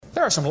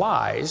There are some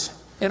lies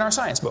in our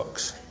science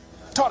books.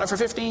 Taught it for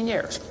 15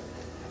 years.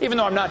 Even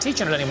though I'm not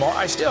teaching it anymore,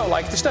 I still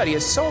like to study.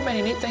 It's so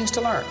many neat things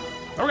to learn.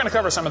 We're going to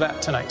cover some of that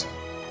tonight.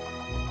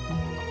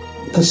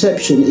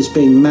 Perception is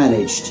being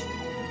managed.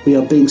 We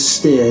are being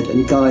steered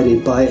and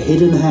guided by a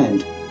hidden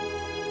hand.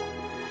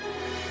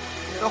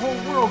 The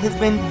whole world has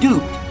been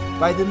duped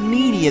by the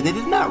media that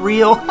is not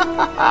real.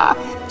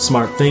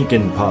 Smart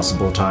thinking,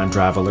 possible time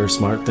traveler,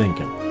 smart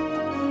thinking.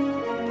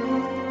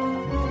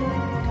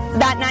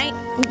 That night,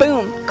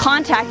 boom,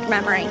 contact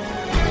memory.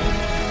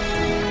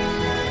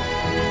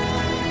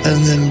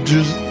 And then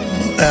just,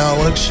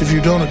 Alex, if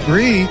you don't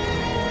agree,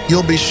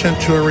 you'll be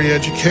sent to a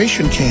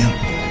re-education camp.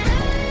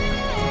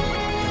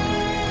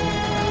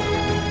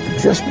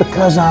 Just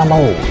because I'm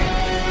old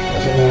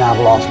doesn't mean I've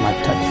lost my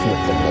touch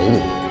with the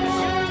ladies.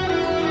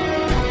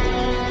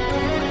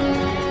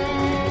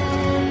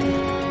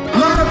 A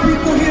lot of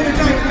people here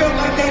tonight felt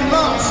like they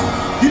lost.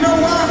 You know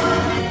why?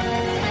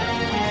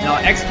 Now,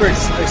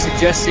 experts are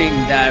suggesting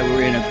that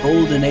we're in a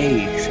golden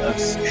age of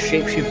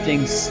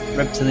shape-shifting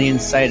reptilian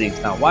sightings.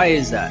 Now, why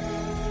is that?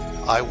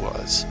 I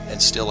was,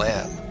 and still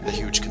am, a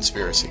huge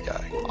conspiracy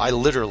guy. I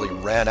literally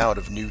ran out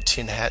of new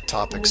tin hat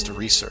topics to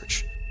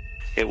research.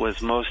 It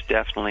was most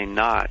definitely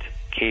not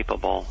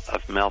capable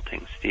of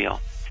melting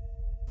steel.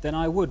 Then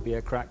I would be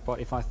a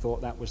crackpot if I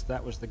thought that was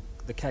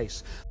the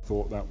case.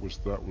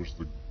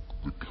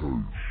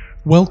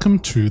 Welcome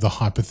to the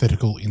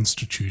Hypothetical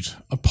Institute,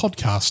 a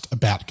podcast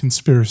about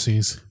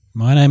conspiracies.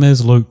 My name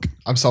is Luke.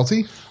 I'm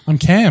Salty. I'm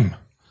Cam.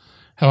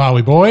 How are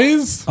we,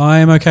 boys? I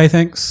am okay,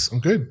 thanks. I'm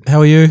good. How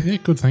are you? Yeah,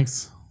 good,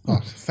 thanks. Oh,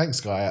 thanks,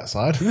 guy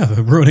outside. Yeah,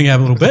 ruining out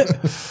a little bit.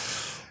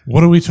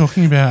 What are we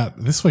talking about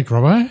this week,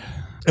 Robbo?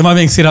 Am I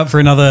being set up for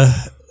another...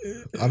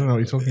 I don't know what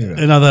you're talking about.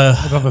 Another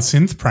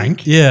synth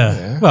prank?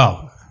 Yeah.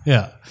 Well,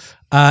 yeah.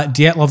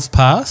 Dyatlov's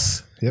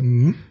Pass.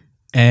 Yep.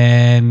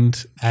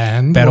 And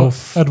Battle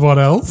what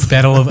else?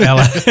 Battle of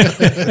LA.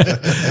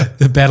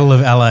 The Battle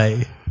of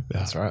LA.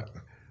 That's right.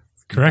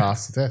 Correct. You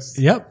passed the test.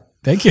 Yep.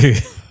 Thank you.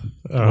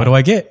 What do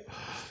I get?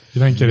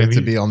 You don't get any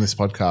to be on this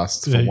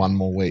podcast for one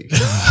more week.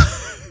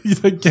 You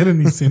don't get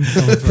any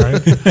symptoms,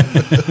 right?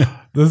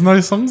 There's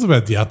no songs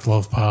about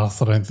Dyatlov Pass,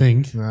 I don't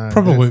think. No,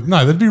 probably.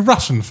 No, there'd be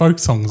Russian folk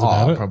songs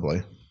about it.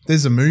 Probably.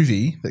 There's a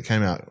movie that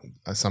came out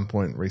at some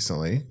point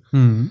recently,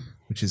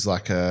 which is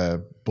like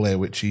a Blair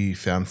Witchy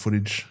found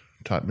footage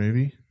type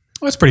movie.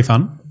 Oh, it's pretty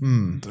fun.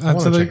 I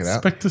want to check it out.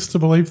 Expect us to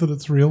believe that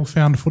it's real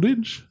found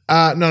footage?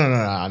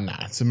 No.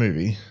 It's a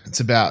movie.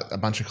 It's about a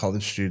bunch of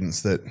college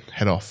students that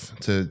head off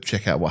to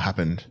check out what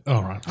happened.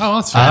 Oh, right. Oh,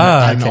 that's fair.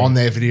 And on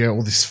their video,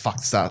 all this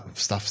fucked stuff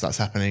starts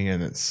happening,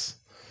 and it's...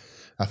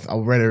 I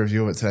read a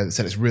review of it today that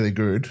said it's really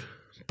good,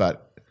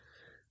 but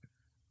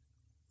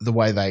the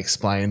way they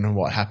explain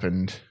what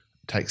happened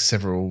takes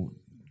several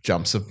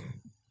jumps of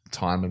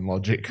time and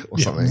logic or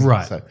something.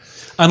 Right. So,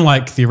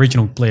 unlike the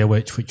original Blair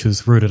Witch, which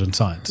was rooted in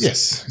science.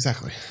 Yes,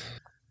 exactly.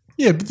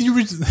 Yeah, but the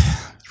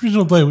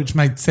original Blair Witch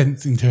made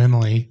sense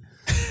internally.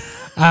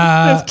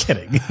 I was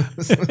kidding.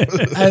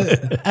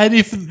 And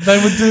if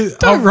they would do...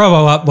 Don't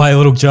robo up my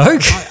little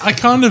joke. I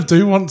kind of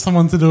do want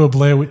someone to do a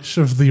Blair Witch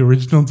of the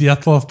original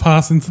Dyatlov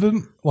Pass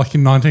incident, like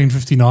in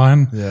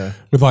 1959. Yeah.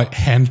 With like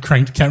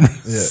hand-cranked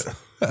cameras. Yeah.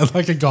 And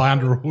like a guy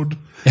under a hood.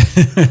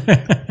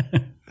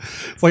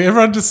 It's like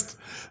everyone just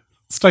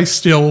stay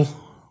still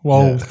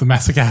while the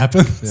massacre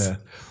happens.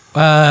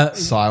 Yeah.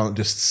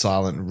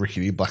 Silent,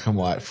 rickety black and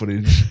white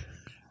footage.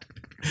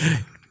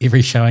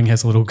 Every showing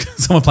has a little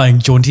someone playing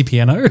jaunty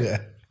piano.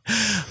 Yeah.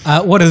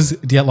 What is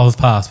Dyatlov's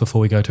Pass before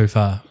we go too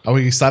far? Are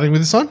we starting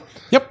with this one?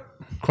 Yep.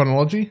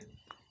 Chronology?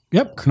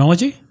 Yep.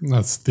 Chronology?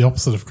 That's the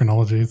opposite of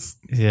chronology.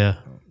 Yeah.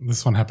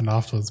 This one happened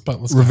afterwards,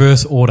 but let's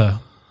reverse order.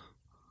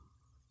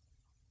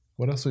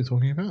 What else are we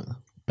talking about?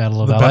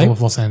 Battle of the LA? Battle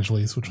of Los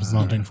Angeles, which was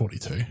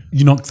 1942.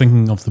 You're not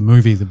thinking of the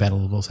movie The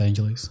Battle of Los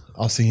Angeles?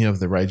 I was thinking of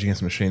the Rage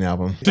Against the Machine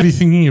album. Are you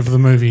thinking of the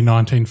movie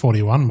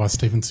 1941 by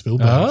Steven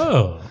Spielberg?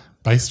 Oh.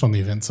 Based on the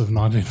events of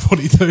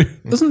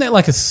 1942. Isn't that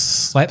like a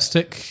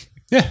slapstick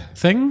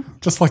thing?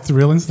 Just like the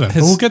real incident.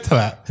 But we'll get to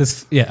that.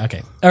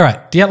 Okay. All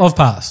right. Dyatlov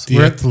Pass.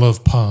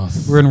 Dyatlov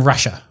Pass. We're in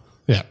Russia.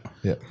 Yeah.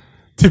 Yeah.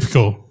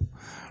 Typical.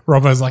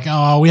 Robbo's like,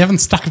 we haven't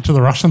stuck it to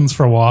the Russians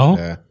for a while.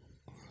 Yeah.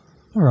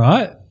 All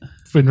right.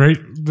 Been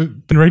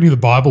reading the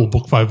Bible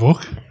book by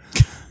book.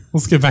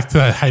 Let's get back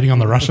to hating on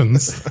the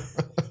Russians.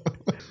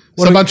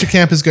 So a bunch of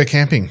campers go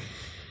camping.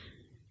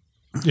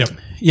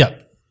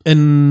 Yep.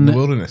 In the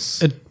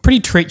wilderness. A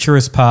pretty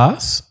treacherous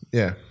pass.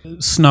 Yeah.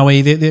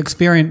 Snowy.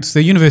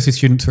 The university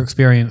students are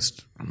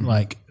experienced,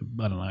 like,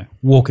 I don't know,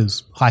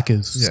 walkers,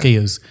 hikers,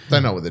 skiers. They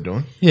know what they're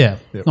doing. Yeah.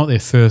 Yep. Not their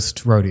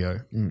first rodeo,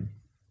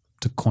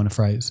 to coin a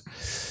phrase.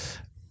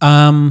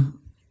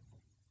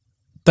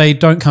 They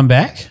don't come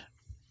back.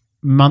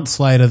 Months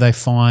later, they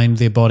find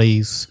their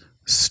bodies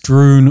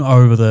strewn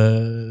over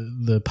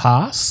the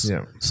pass.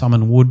 Yeah. Some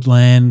in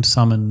woodland,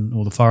 some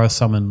in the forest,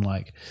 some in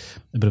like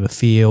a bit of a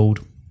field.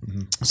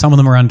 Mm-hmm. Some of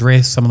them are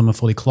undressed, some of them are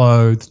fully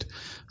clothed.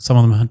 Some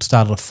of them had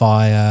started a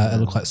fire. It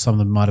looked like some of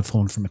them might have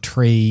fallen from a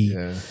tree.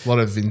 Yeah, a lot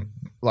of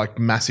like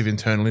massive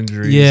internal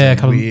injuries. Yeah,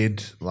 and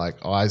weird,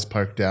 like eyes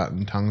poked out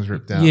and tongues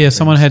ripped out. Yeah,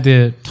 someone had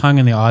their tongue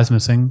and their eyes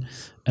missing.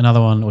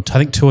 Another one, or I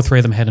think 2 or 3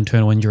 of them had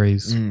internal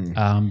injuries,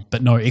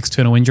 but no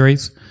external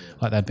injuries.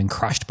 Like they'd been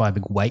crushed by a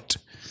big weight.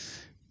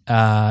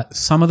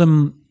 Some of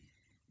them,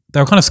 they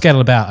were kind of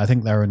scattered about. I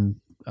think they were in,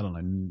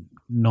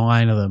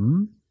 9 of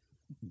them.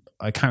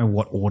 I can't remember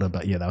what order,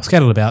 but yeah, they were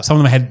scattered about. Some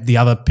of them had the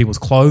other people's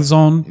clothes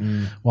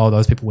on while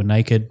those people were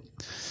naked.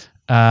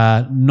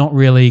 Not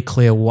really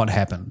clear what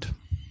happened.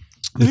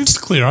 It's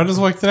clear. I just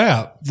worked it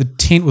out. The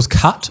tent was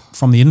cut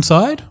from the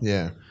inside.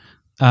 Yeah.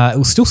 It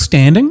was still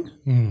standing.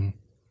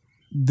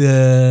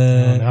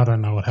 Now I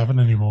don't know what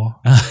happened anymore.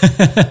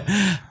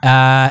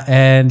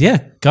 And yeah,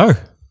 go. It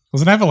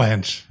was an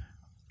avalanche.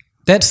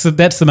 That's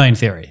the main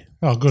theory.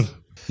 Oh, good.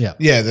 Yeah.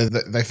 Yeah,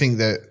 they think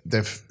that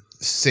they've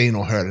seen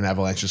or heard an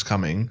avalanche is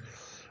coming,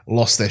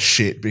 lost their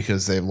shit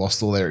because they've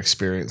lost all their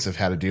experience of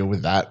how to deal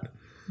with that,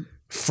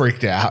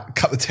 freaked out,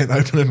 cut the tent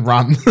open and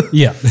run.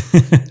 Yeah.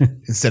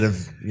 Instead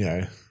of,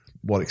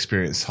 what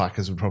experienced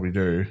hikers would probably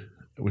do,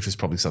 which is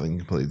probably something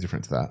completely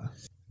different to that.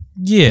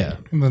 Yeah.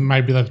 And then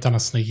maybe they've done a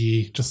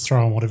sneaky, just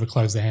throw on whatever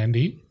clothes they're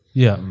handy.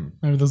 Yeah.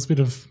 Maybe there's a bit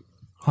of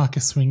hiker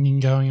swinging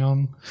going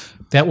on.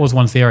 That was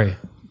one theory,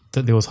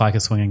 that there was hiker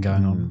swinging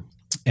going on.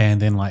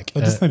 And then like... I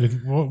just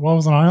needed... Why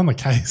wasn't I on the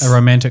case? A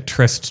romantic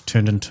tryst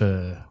turned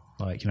into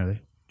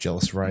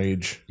jealous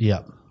rage. Yeah.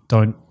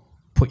 Don't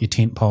put your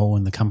tent pole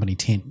in the company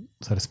tent,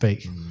 so to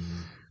speak.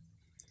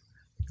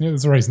 Yeah,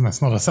 there's a reason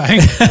that's not a saying.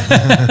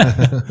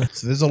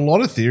 So there's a lot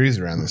of theories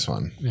around this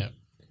one. Yeah.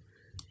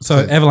 So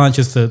Avalanche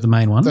is the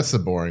main one. That's the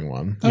boring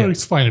one. That would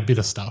explain a bit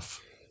of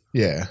stuff.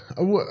 Yeah.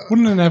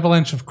 Wouldn't an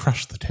avalanche have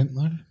crushed the tent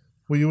though?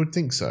 Well, you would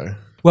think so.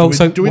 Well,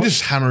 do we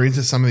just hammer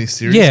into some of these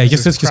theories? Yeah,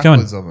 let's just go on.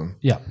 Of them.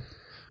 Yeah.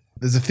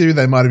 There's a theory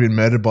they might have been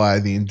murdered by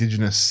the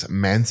indigenous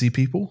Mansi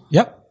people.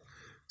 Yep.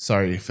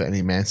 Sorry for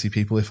any Mansi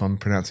people if I'm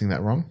pronouncing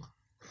that wrong.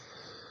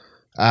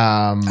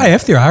 Hey,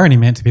 if there are any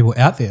Mansi people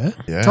out there,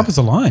 drop us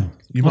a line.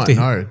 You might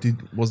know.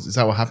 Is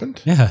that what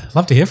happened? Yeah,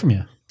 love to hear from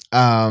you.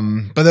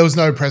 But there was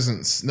no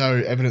presence, no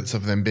evidence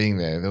of them being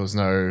there. There was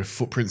no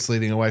footprints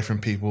leading away from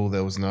people.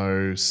 There was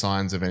no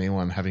signs of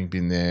anyone having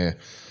been there.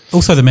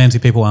 Also, the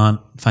Mansi people aren't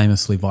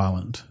famously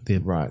violent. They're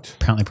right.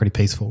 Apparently pretty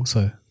peaceful.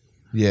 So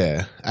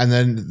yeah, and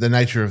then the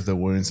nature of the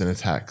wounds and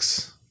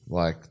attacks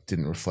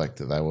didn't reflect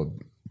that they were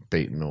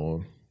beaten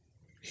or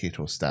hit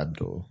or stabbed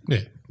or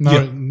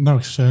no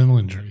external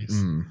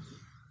injuries.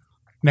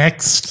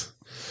 Next,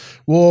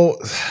 well,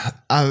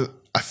 a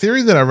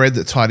theory that I read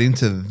that tied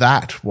into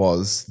that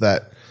was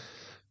that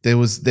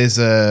there's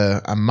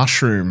a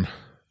mushroom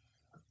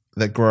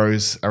that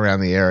grows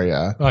around the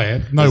area. Oh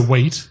yeah, no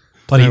wheat.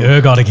 Bloody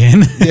ergot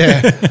again.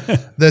 Yeah,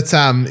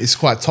 that is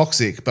quite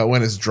toxic, but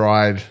when it's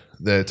dried,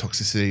 the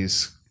toxicity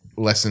is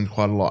lessened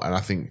quite a lot. And I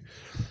think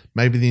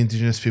maybe the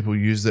indigenous people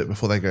used it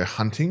before they go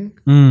hunting.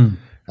 And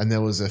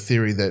there was a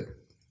theory that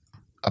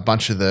a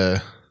bunch of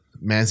the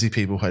Mansi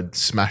people had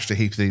smashed a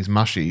heap of these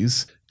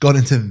mushies, got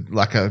into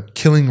a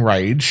killing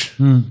rage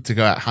to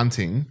go out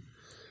hunting.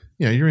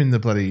 You're in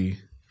the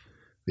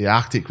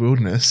Arctic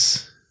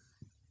wilderness.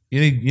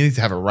 You need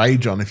to have a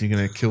rage on if you're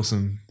going to kill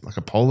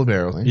a polar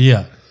bear or something.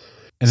 Yeah.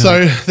 And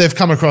so they've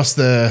come across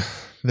the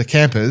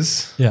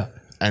campers. Yeah.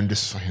 And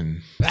just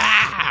fucking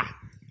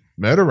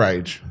murder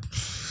rage.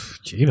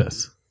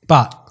 Jeebus.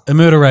 But a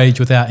murder rage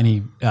without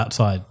any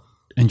outside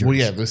injuries. Well,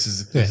 yeah, this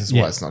is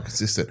why it's not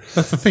consistent.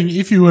 That's the thing.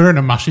 If you were in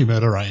a mushy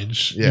murder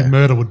rage, your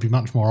murder would be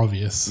much more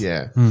obvious.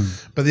 Yeah.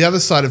 But the other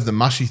side of the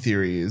mushy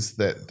theory is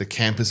that the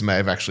campers may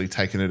have actually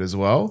taken it as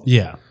well.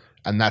 Yeah.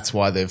 And that's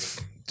why they've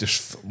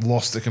just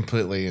lost it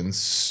completely and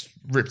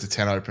ripped the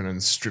tent open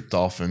and stripped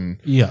off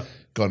and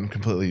gotten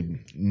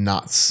completely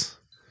nuts.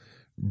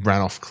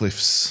 Ran off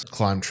cliffs,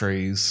 climbed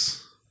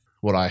trees.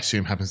 What I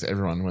assume happens to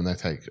everyone when they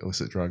take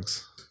illicit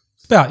drugs.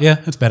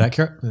 It's about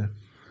accurate. Yeah.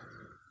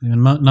 The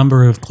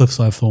number of cliffs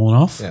I've fallen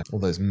off. Yeah, all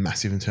those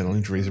massive internal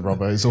injuries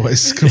Robbo is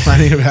always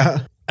complaining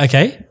about.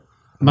 Okay.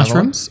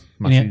 Mushrooms.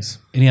 Mushies.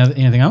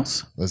 Anything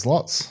else? There's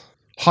lots.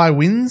 High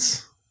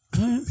winds.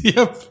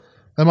 Yep.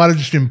 They might have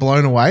just been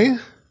blown away.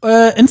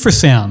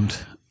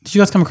 Infrasound. Did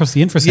you guys come across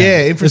the infrasound?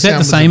 Yeah, infrasound. Is that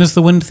the same as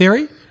the wind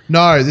theory?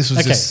 No, this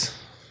was just...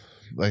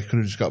 They could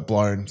have just got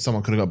blown.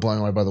 Someone could have got blown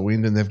away by the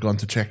wind and they've gone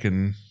to check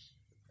and...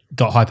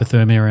 Got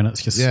hypothermia and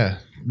it's just... Yeah,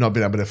 not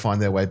been able to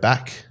find their way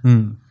back.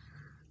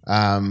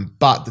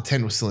 But the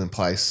tent was still in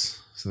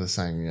place. So they're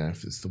saying,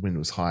 if the wind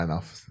was high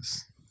enough...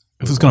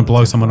 If it's going to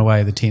blow someone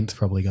away, the tent's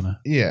probably going to...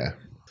 Yeah.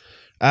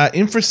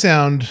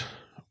 Infrasound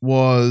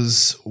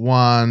was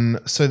one...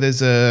 So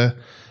there's a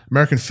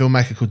American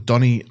filmmaker called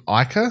Donnie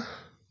Eicher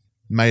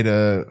made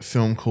a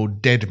film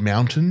called Dead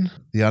Mountain,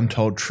 the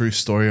untold true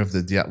story of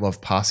the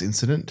Dyatlov Pass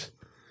incident.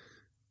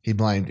 He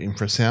blamed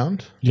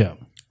infrasound. Yeah.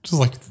 Just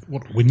like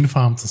what wind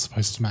farms are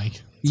supposed to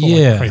make. It's all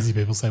like crazy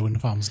people say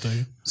wind farms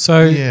do.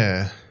 So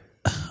yeah,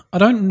 I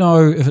don't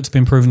know if it's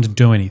been proven to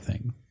do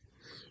anything.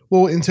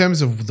 Well, in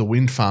terms of the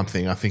wind farm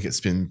thing, I think it's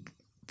been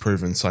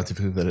proven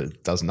scientifically that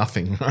it does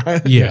nothing,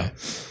 right? Yeah.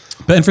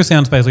 But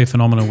infrasound's basically a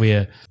phenomenon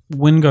where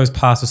wind goes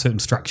past a certain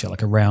structure,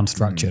 like a round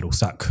structure, it'll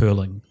start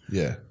curling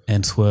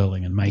and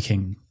swirling and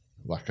making...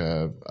 Like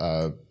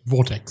a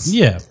vortex.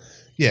 Yeah.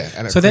 Yeah,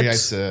 and it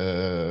creates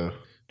a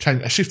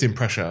shift in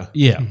pressure.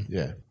 Yeah.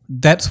 Yeah.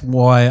 That's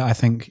why I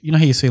think, you know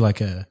how you see like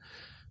a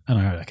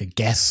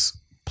gas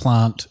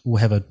plant will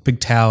have a big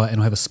tower and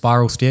will have a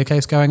spiral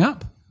staircase going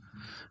up?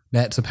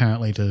 That's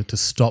apparently to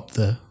stop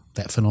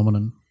that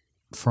phenomenon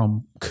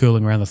from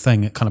curling around the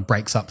thing. It kind of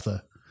breaks up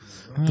the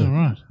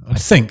right. I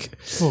think.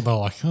 I thought they were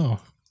like,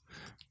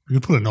 we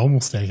could put a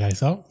normal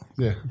staircase up.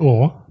 Yeah.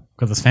 Or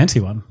got this fancy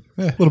one.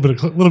 Yeah. A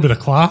little bit of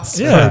class.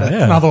 Yeah.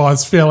 An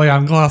otherwise fairly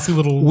unclassy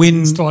little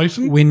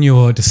installation. When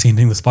you're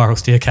descending the spiral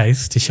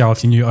staircase to show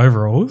off your new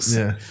overalls,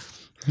 you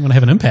want to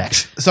have an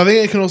impact. So I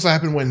think it can also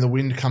happen when the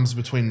wind comes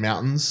between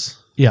mountains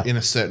Yeah. in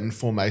a certain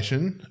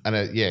formation, and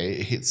it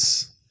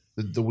hits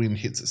the wind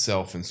hits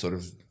itself and sort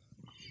of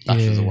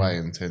bashes away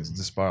and turns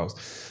into spirals.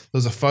 There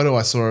was a photo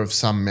I saw of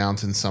some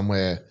mountain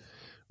somewhere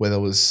where there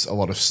was a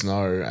lot of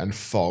snow and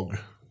fog,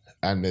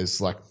 and there's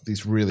like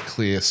these really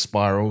clear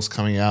spirals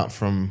coming out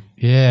from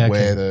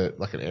where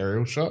like an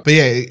aerial shot. But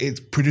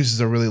it produces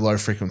a really low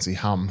frequency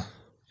hum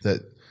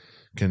that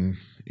can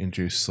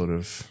induce sort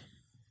of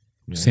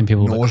send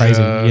people a bit nausea,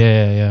 crazy.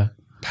 Yeah.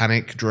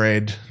 Panic,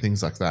 dread,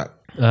 things like that.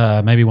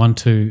 Maybe one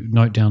to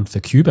note down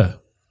for Cuba.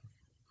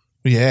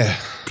 Yeah.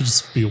 Could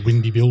just be a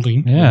windy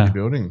building. Yeah. Windy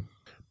building.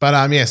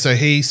 But so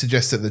he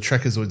suggests that the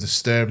trekkers were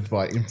disturbed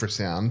by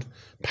infrasound,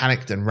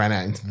 panicked and ran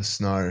out into the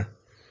snow.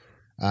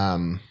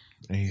 And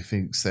he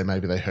thinks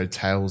maybe they heard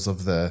tales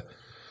of the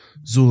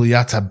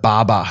Zuliata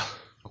Baba.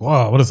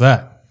 Whoa, what is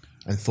that?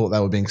 And thought they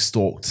were being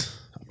stalked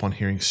upon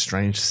hearing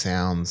strange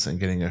sounds and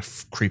getting a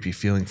creepy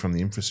feeling from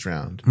the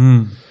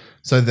infrasound.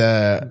 So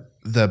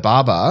the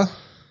Baba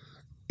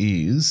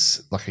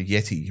is like a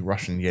Yeti,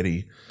 Russian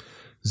Yeti.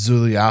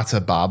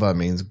 Zuliata Baba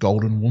means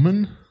golden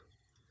woman.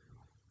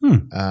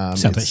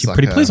 Sounds actually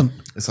pretty pleasant.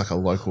 It's like a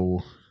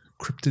local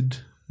cryptid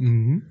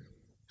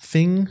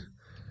thing.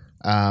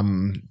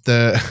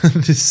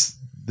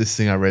 This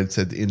thing I read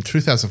said in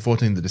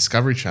 2014, the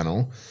Discovery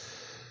Channel,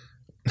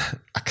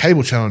 a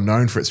cable channel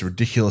known for its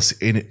ridiculous,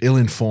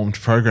 ill-informed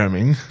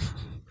programming,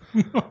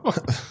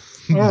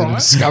 the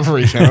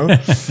Discovery Channel,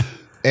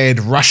 aired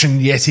Russian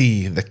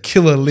Yeti, The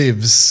Killer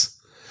Lives.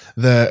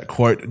 The,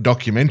 quote,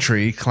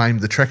 documentary claimed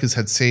the trekkers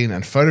had seen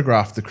and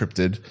photographed the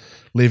cryptid,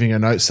 leaving a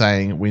note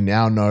saying, "We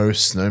now know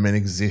snowmen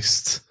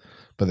exist."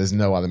 But there's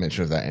no other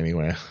mention of that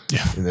anywhere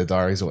in their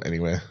diaries or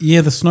anywhere.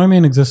 Yeah, the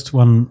snowman exist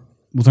one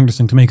was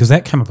interesting to me because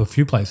that came up a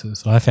few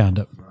places. I found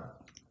it.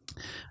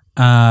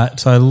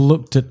 So I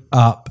looked it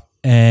up,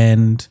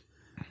 and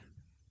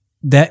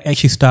that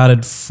actually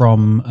started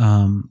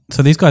from...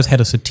 so these guys had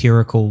this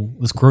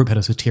group had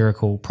a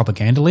satirical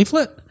propaganda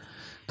leaflet.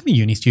 Could be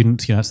uni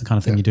students, it's the kind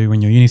of thing you do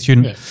when you're a uni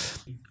student. Yeah.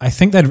 I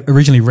think they'd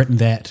originally written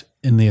that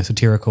in their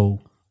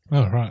satirical...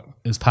 Oh, right.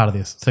 As part of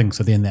this thing.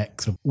 So then that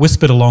sort of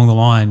whispered along the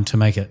line to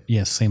make it,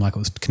 seem like it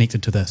was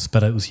connected to this,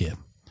 but it was, It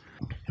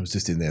was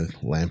just in their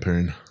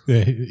lampoon.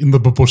 Yeah, in the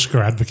Babushka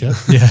Advocate.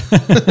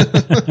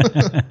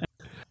 Yeah.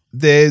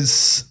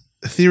 There's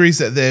theories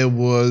that there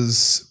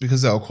was,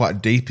 because they were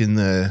quite deep in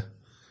the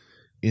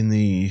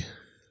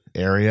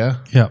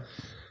area. Yeah.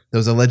 There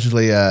was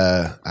allegedly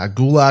a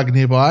gulag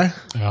nearby.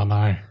 Oh,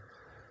 no.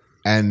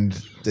 And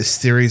there's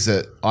theories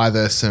that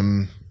either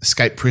some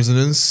escaped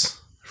prisoners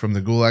from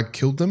the gulag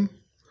killed them,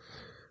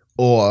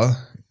 or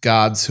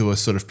guards who were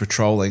sort of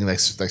patrolling, they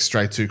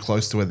strayed too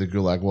close to where the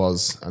gulag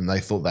was and they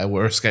thought they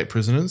were escaped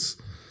prisoners,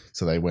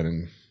 so they went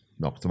and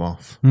knocked them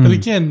off. But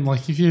again,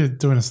 like if you're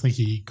doing a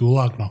sneaky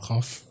gulag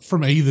knockoff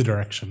from either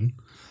direction,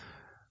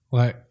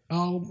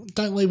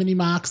 don't leave any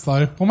marks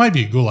though. Or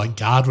maybe a gulag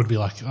guard would be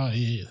like,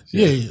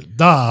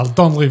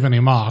 don't leave any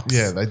marks.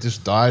 Yeah, they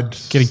just died.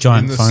 Get a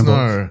giant in the phone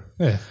snow. book.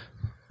 Yeah.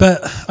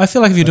 But I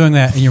feel like if you're doing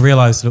that and you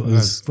realise that it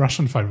was...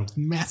 Russian phone book,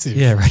 massive.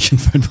 Yeah, Russian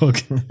phone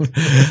book.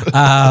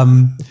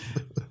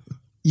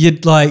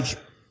 You'd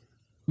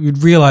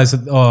realise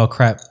that, oh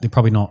crap, they're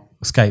probably not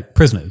escaped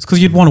prisoners. Because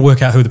you'd want to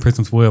work out who the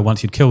prisoners were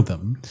once you'd killed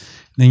them. And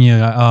then you're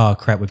like, oh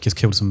crap, we've just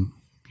killed some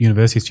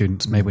university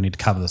students. Maybe we need to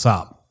cover this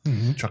up.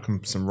 Chuck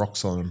them some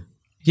rocks on them.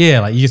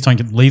 Yeah, you just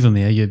don't leave them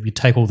there. You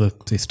take all their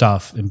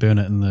stuff and burn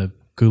it in the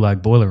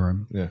gulag boiler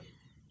room. Yeah.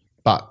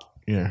 But,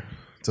 it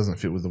doesn't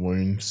fit with the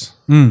wounds.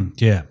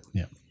 Yeah.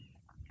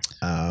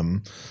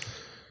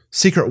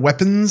 Secret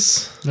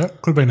weapons.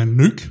 Yep, could have been a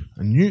nuke.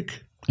 A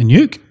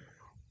nuke.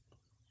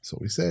 That's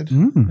what we said.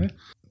 Yeah.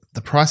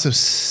 The price of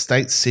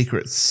state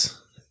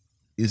secrets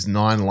is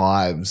 9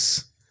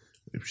 lives,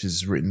 which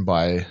is written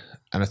by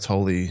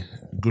Anatoly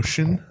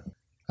Gushin.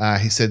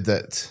 He said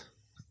that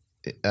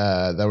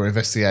they were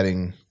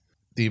investigating.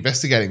 The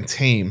investigating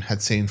team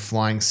had seen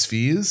flying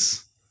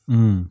spheres,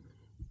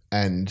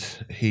 and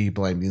he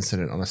blamed the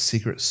incident on a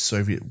secret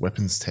Soviet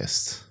weapons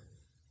test.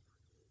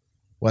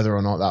 Whether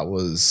or not that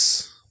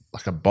was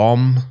like a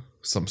bomb,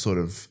 some sort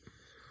of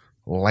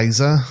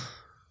laser,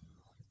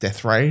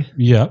 death ray.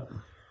 Yeah.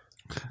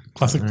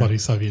 Classic bloody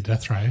Soviet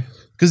death ray.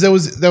 Because there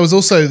was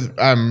also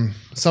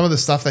some of the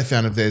stuff they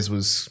found of theirs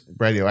was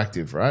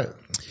radioactive, right?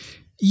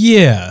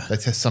 Yeah.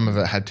 Some of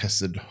it had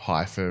tested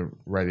high for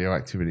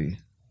radioactivity.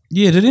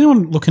 Yeah, did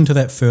anyone look into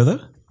that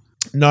further?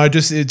 No, it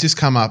just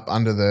come up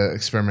under the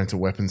experimental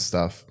weapons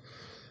stuff.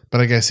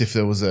 But I guess if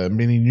there was a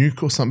mini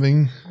nuke or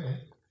something,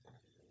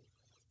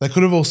 they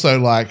could have also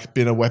like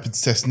been a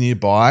weapons test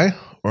nearby,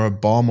 or a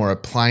bomb or a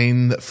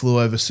plane that flew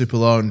over super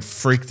low and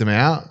freaked them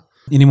out.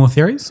 Any more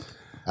theories?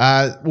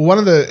 Well, one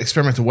of the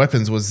experimental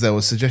weapons was there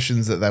were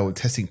suggestions that they were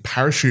testing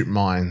parachute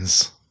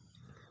mines.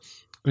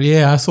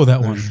 Yeah, I saw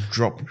that one.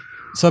 Drop.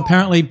 So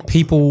apparently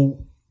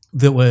people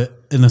that were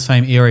in the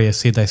same area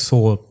said they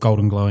saw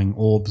golden glowing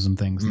orbs and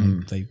things.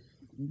 And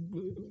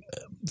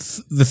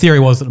the theory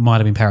was that it might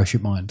have been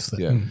parachute mines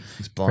that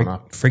just blown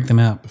up, freaked them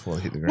out before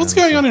they hit the ground. What's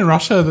going on in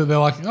Russia that they're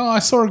like, oh, I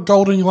saw a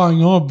golden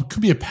glowing orb.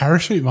 Could be a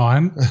parachute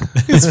mine.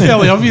 It's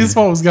fairly obvious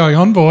what was going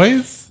on,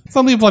 boys. It's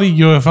only a bloody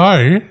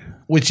UFO.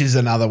 Which is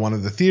another one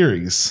of the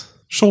theories.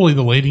 Surely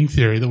the leading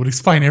theory that would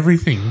explain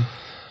everything.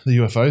 The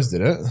UFOs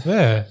did it.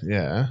 Yeah.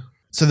 Yeah.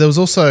 So there was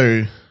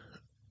also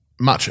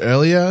much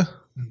earlier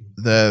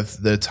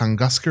the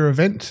Tunguska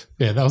event.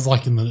 Yeah, that was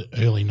like in the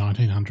early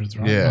 1900s,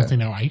 right? Yeah.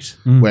 1908.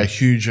 Where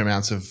huge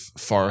amounts of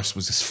forest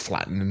was just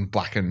flattened and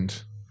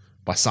blackened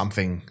by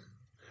something.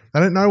 They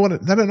don't know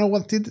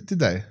what did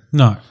they?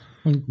 No.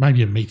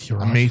 Maybe a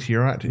meteorite. A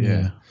meteorite,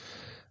 yeah.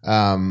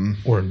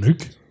 Or a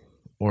nuke.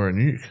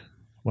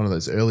 One of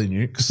those early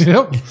nukes.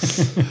 Yep.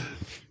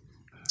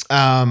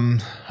 I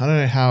don't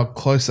know how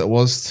close that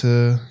was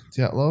to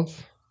Dyatlov.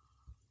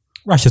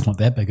 Russia's not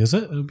that big, is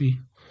it? It'll be...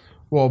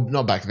 Well,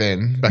 not back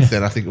then. Back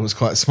then, I think it was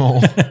quite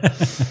small.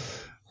 It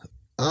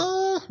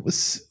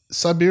was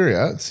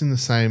Siberia. It's in the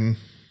same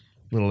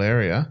little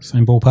area.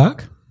 Same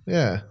ballpark?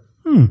 Yeah.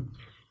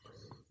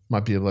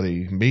 Might be a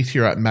bloody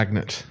meteorite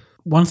magnet.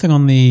 One thing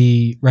on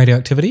the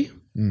radioactivity.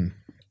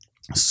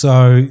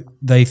 So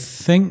they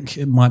think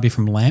it might be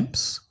from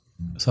lamps.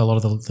 So a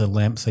lot of the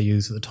lamps they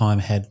used at the time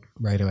had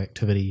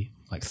radioactivity,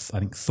 like I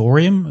think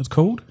thorium it's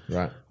called,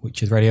 right,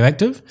 which is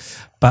radioactive.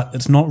 But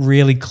it's not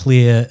really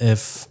clear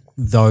if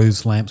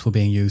those lamps were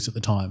being used at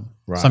the time.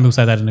 Right. Some people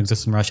say they didn't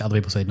exist in Russia. Other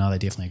people say no, they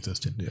definitely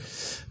existed.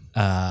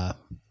 Yeah.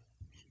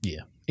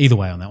 Either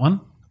way on that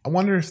one. I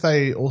wonder if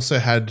they also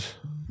had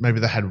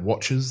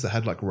watches that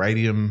had like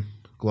radium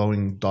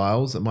glowing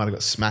dials that might have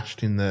got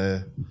smashed in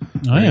the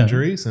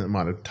injuries and it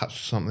might have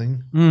touched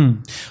something.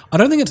 I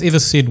don't think it's ever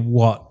said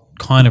what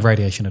kind of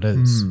radiation it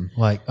is.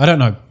 Like, I don't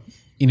know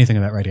anything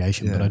about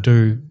radiation, but I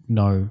do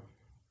know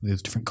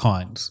there's different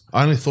kinds.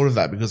 I only thought of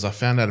that because I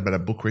found out about a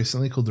book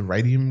recently called The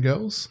Radium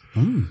Girls,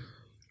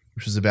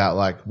 which is about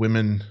like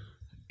women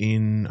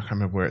in, I can't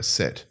remember where it's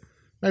set,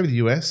 maybe the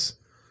US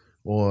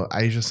or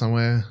Asia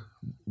somewhere,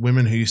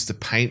 women who used to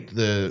paint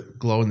the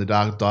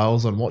glow-in-the-dark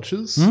dials on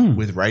watches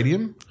with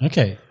radium.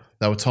 Okay.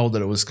 They were told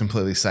that it was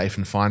completely safe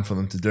and fine for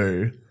them to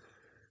do,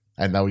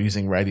 and they were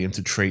using radium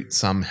to treat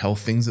some health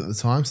things at the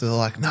time. So they're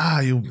like,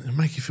 nah, it'll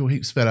make you feel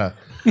heaps better.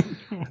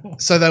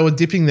 So they were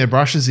dipping their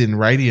brushes in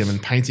radium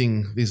and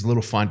painting these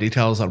little fine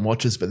details on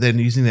watches, but then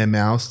using their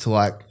mouths to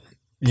like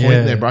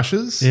point their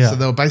brushes. Yeah. So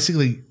they were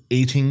basically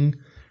eating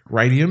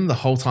radium the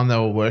whole time they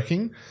were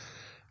working,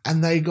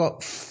 and they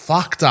got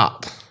fucked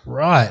up.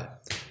 Right.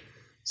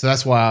 So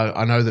that's why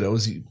I know that it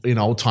was in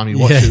old-timey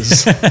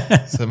watches.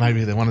 So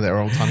maybe one of their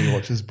old-timey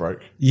watches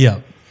broke.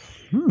 Yeah.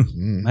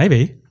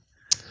 Maybe.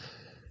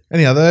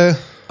 Any other?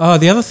 Oh,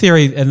 the other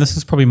theory, and this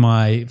is probably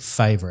my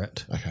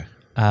favourite. Okay.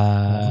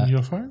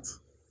 UFOs?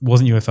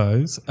 Wasn't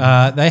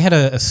UFOs. They had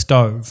a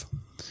stove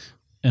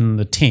in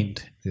the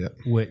tent,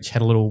 which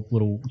had a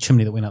little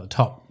chimney that went out the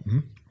top.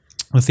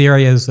 The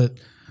theory is that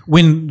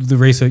when the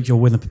research or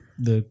when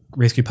the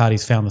rescue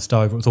parties found the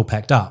stove, it was all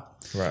packed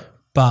up. Right.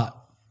 But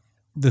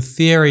the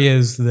theory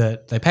is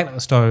that they packed up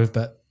the stove,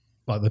 but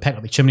they packed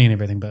up the chimney and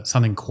everything, but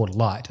something caught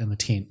alight in the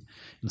tent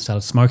and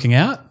started smoking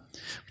out,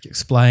 which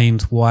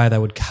explains why they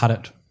would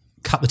cut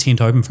the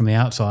tent open from the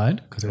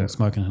outside because there was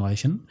smoke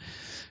inhalation.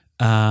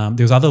 There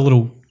was other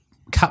little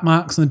cut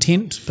marks in the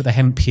tent, but they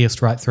hadn't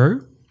pierced right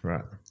through.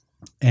 Right.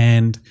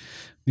 And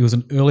there was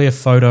an earlier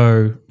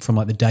photo from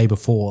like the day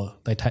before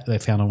they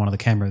found on one of the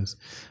cameras,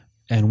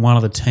 and one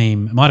of the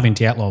team, it might have been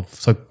Dyatlov.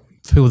 So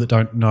for people that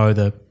don't know,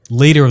 the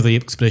leader of the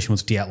expedition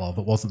was Dyatlov.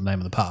 It wasn't the name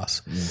of the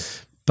pass.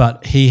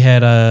 But he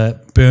had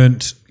a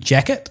burnt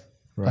jacket,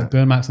 like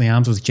burn marks on the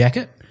arms of his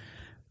jacket.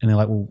 And they're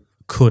like, well,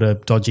 could a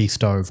dodgy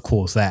stove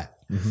cause that?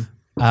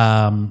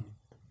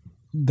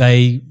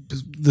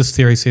 This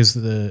theory says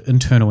that the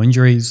internal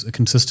injuries are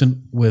consistent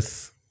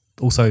with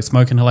also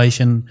smoke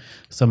inhalation.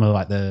 Some of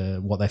like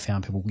what they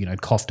found, people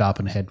coughed up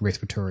and had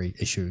respiratory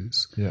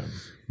issues. Yeah,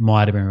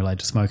 might have been related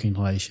to smoke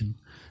inhalation.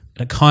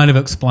 And it kind of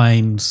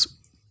explains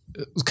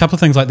a couple of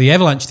things. Like the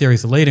avalanche theory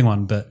is the leading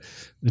one, but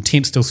the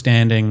tent's still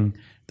standing.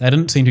 They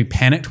didn't seem to be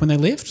panicked when they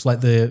left. Like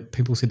the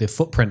people said their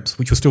footprints,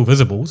 which were still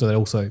visible, so that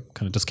also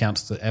kind of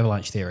discounts the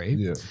avalanche theory.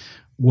 Yeah.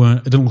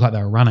 It didn't look like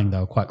they were running. They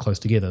were quite close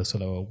together, so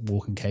they were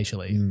walking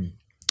casually.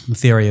 The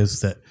theory is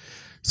that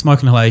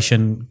smoke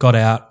inhalation, got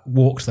out,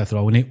 walked. They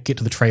thought, we'll get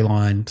to the tree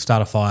line,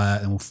 start a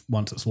fire, and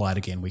once it's light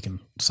again, we can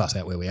suss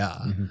out where we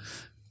are.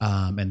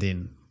 And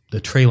then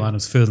the tree line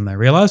was further than they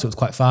realised. It was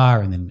quite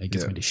far, and then it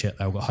gets me to shit.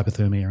 They all got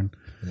hypothermia and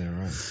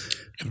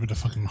Got a bit of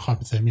fucking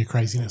hypothermia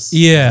craziness.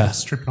 Yeah.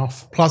 Stripping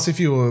off. Plus, if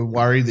you were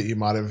worried that you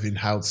might have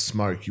inhaled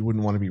smoke, you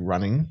wouldn't want to be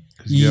running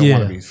because you don't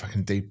want to be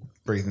fucking deep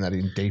breathing that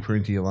in deeper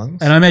into your lungs.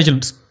 And I imagine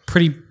it's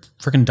pretty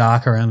freaking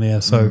dark around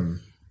there, so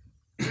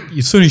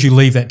as soon as you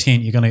leave that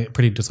tent, you're going to get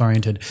pretty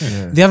disoriented.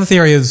 Yeah. The other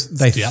theory is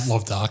It's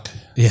Dyatlov dark.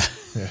 Yeah.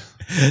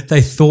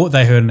 They thought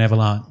they heard an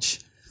avalanche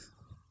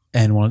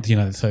and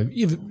wanted, so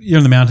you're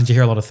in the mountains, you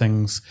hear a lot of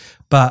things,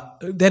 but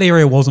that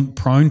area wasn't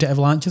prone to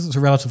avalanches. It's a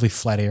relatively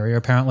flat area,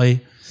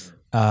 apparently.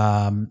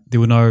 There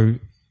were no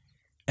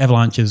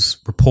avalanches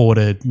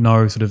reported,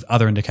 no sort of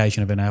other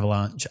indication of an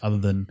avalanche other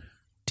than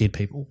dead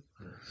people.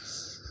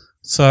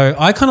 So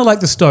I kind of like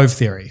the stove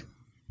theory.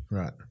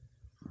 Right.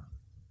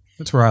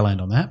 That's where I land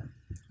on that.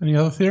 Any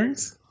other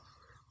theories?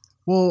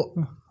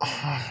 Well,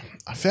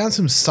 I found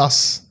some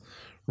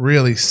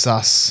really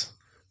sus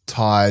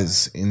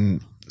ties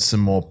in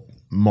some more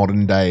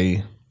modern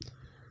day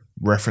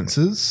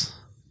references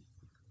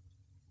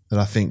that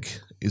I think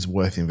is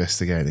worth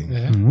investigating.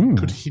 Yeah.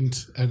 Could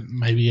hint at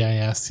maybe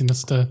a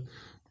sinister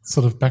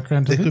sort of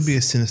background to There this. could be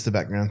a sinister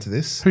background to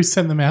this. Who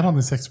sent them out on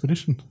this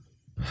expedition?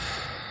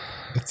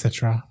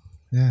 Etc.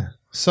 Yeah.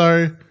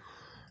 So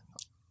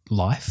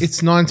life.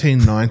 It's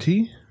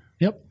 1990.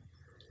 Yep.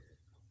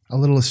 A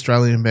little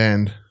Australian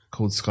band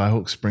called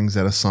Skyhooks brings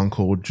out a song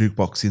called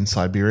Jukebox in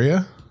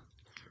Siberia.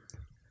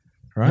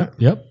 Right?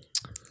 Yep.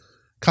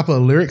 Couple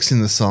of lyrics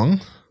in the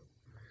song.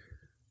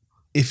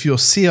 If you're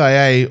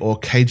CIA or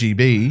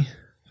KGB,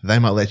 they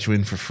might let you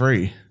in for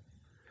free.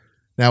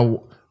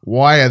 Now,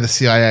 why are the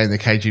CIA and the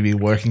KGB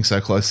working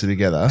so closely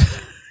together?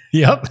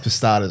 Yep. For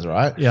starters,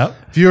 right? Yep.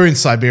 If you're in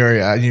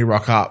Siberia and you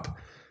rock up,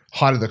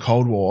 height of the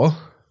Cold War,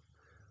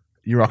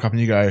 you rock up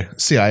and you go,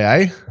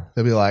 CIA,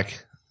 they'll be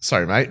like,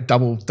 sorry, mate,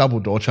 double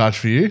door charge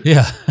for you.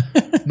 Yeah.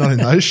 Not in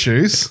those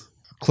shoes.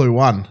 Clue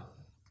one.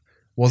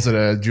 Was it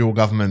a dual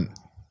government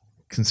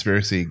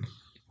conspiracy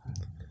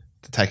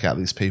to take out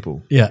these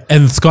people? Yeah,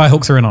 and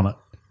Skyhooks are in on it.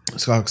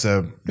 Skyhooks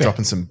are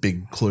dropping some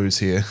big clues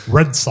here.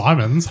 Red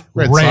Simons.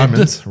 Red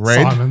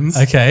Simons.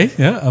 Okay,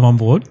 yeah, I'm on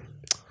board.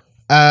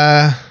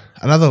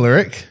 Another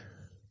lyric.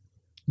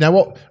 Now,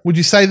 what would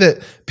you say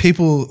that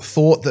people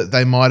thought that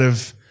they might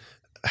have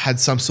had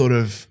some sort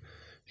of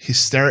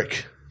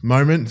hysteric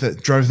moment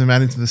that drove them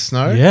out into the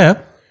snow?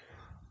 Yeah.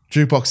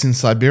 Jukebox in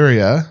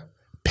Siberia,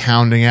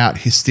 pounding out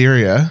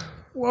hysteria.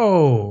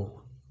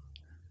 Whoa.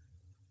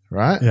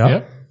 Right?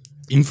 Yep.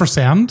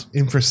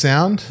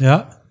 Infrasound.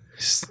 Yeah.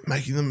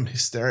 Making them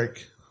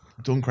hysteric,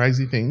 doing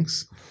crazy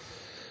things.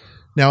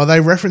 Now, are they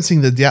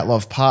referencing the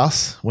Dyatlov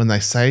Pass when they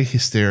say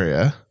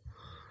hysteria?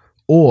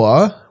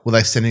 Or were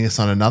they sending us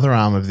on another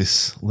arm of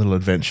this little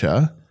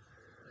adventure?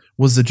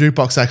 Was the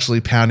jukebox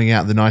actually pounding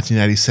out the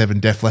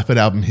 1987 Def Leppard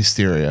album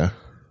Hysteria?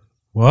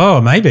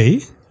 Whoa,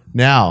 maybe.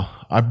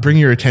 Now, I bring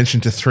your attention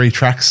to 3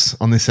 tracks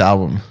on this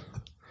album.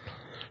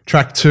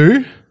 Track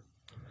 2,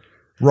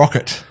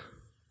 Rocket.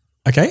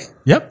 Okay,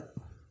 yep.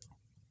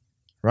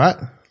 Right?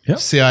 Yep.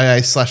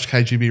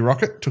 CIA/KGB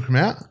Rocket took him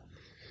out.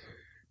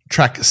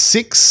 Track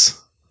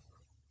 6.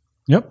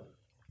 Yep.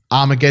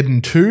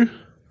 Armageddon 2.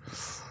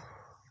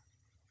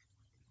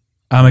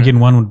 Armageddon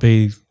 1 would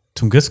be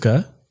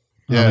Tunguska.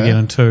 Yeah.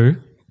 Armageddon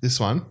 2. This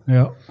one.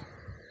 Yep.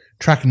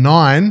 Track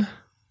 9.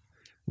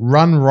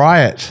 Run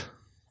Riot.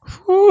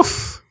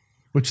 Oof.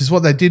 Which is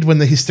what they did when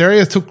the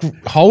hysteria took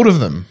hold of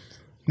them.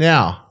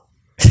 Now,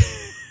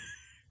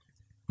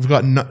 we've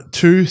got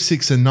 2,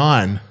 6, and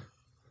 9.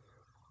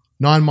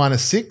 9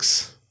 minus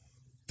 6.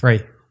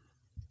 3.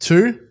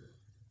 2.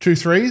 2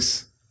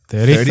 threes.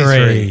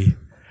 33.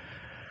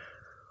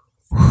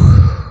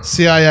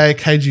 CIA,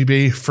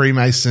 KGB,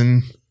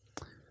 Freemason.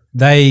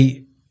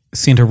 They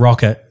sent a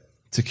rocket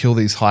to kill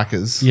these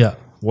hikers. Yeah.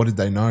 What did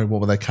they know?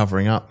 What were they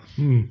covering up?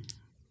 They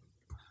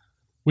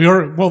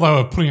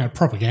were putting out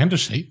propaganda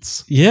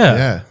sheets. Yeah.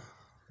 Yeah.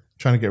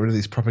 Trying to get rid of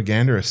these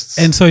propagandists.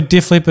 And so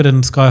Def Leppard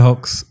and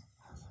Skyhooks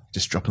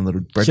just dropping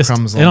little breadcrumbs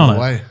just in along on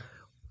the it. way.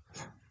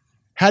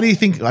 How do you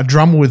think a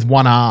drummer with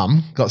one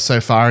arm got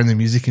so far in the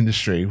music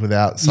industry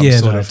without some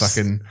sort of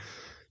fucking,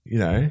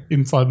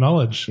 inside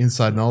knowledge?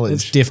 Inside knowledge.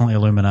 It's definitely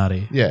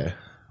Illuminati. Yeah.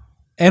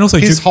 And also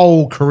his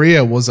whole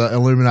career was an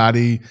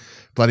Illuminati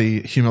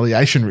bloody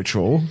humiliation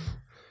ritual.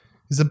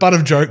 He's a butt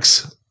of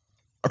jokes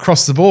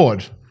across the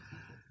board.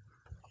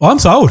 Oh, I'm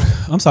sold.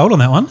 I'm sold on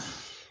that one.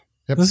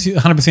 Yep. This is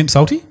 100%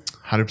 salty?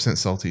 100%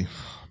 salty.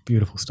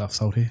 Beautiful stuff,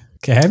 salty.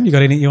 Cam, you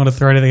got anything you want to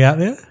throw anything out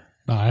there?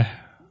 No.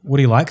 What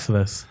do you like for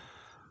this?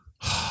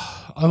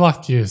 I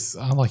like your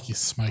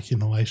smoke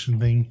inhalation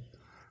thing.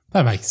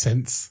 That makes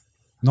sense.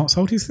 Not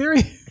Salty's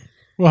theory?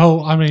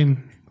 Well, I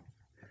mean,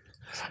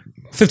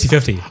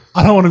 50-50.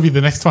 I don't want to be the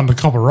next one to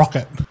cop a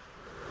rocket.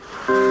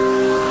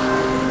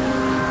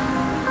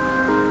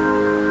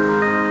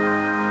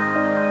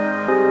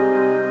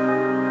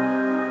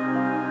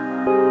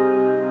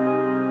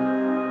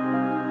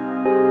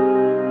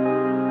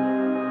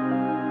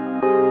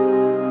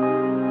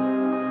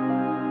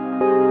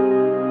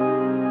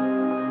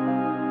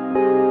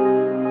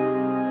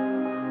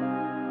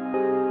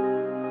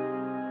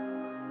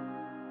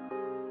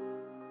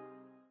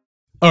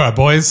 All right,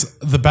 boys.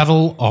 The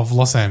Battle of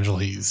Los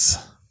Angeles.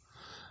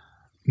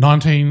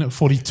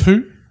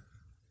 1942?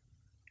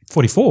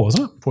 44,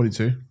 wasn't it?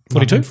 42.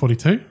 42?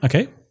 42.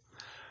 Okay.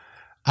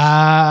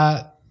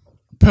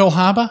 Pearl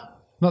Harbor,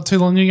 not too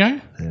long ago.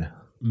 Yeah.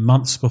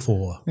 Months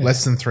before. Yeah.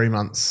 Less than 3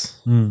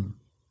 months. Then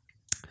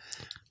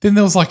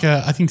there was like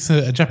I think it's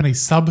a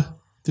Japanese sub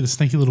did a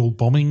sneaky little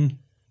bombing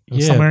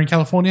somewhere in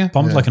California.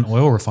 Bombed like an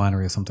oil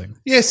refinery or something.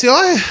 Yeah, see,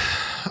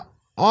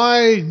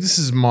 this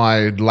is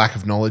my lack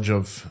of knowledge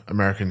of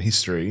American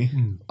history.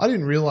 I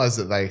didn't realize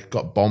that they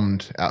got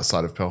bombed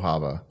outside of Pearl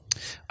Harbor.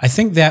 I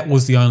think that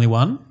was the only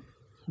one.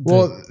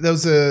 Well, there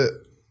was a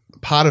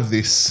part of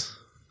this,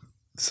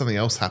 something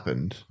else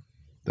happened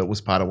that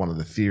was part of one of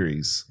the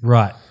theories.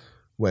 Right.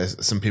 Where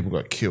some people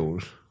got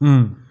killed.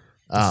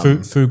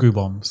 Fugu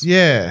bombs.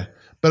 Yeah.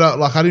 But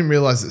I didn't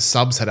realize that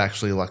subs had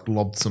actually like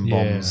lobbed some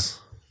bombs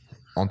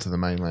onto the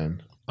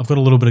mainland. I've got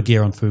a little bit of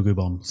gear on Fugu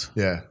bombs.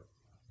 Yeah.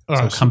 So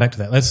we'll come back to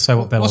that. Let's say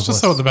what battle. Let's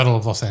just say what the Battle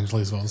of Los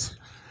Angeles was.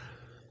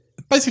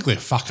 Basically a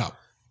fuck up.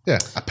 Yeah,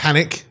 a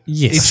panic.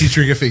 Yes. Itchy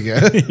trigger finger.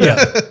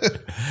 Yeah.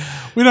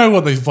 We know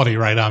what these bloody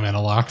radar men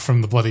are like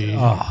from the bloody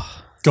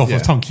Gulf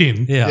of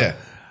Tonkin. Yeah.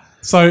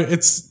 So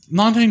it's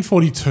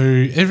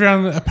 1942.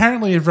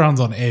 Apparently everyone's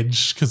on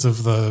edge because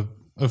of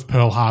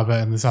Pearl Harbor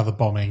and this other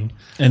bombing.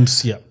 And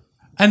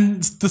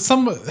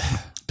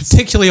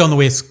particularly on the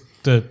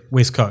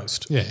west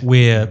coast,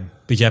 where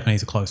the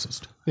Japanese are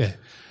closest. Yeah.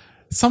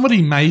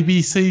 Somebody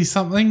maybe sees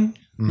something,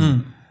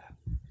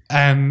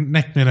 and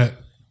next minute,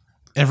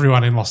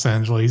 everyone in Los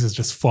Angeles is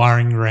just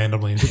firing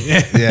randomly into the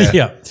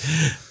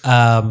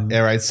air.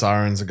 Air raid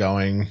sirens are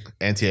going.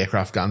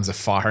 Anti-aircraft guns are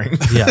firing.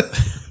 Yeah.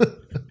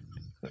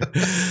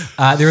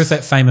 There is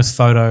that famous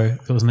photo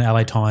that was in the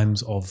LA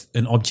Times of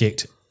an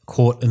object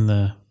caught in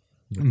the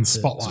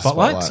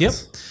spotlights. Yep.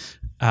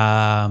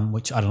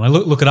 Which I don't know.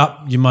 Look it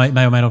up. You may or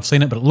may not have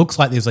seen it, but it looks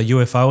like there's a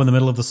UFO in the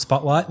middle of the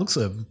spotlight. Looks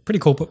a pretty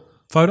cool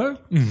photo.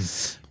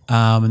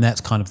 And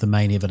that's kind of the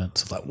main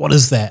evidence of like, what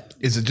is that?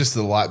 Is it just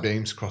the light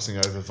beams crossing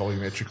over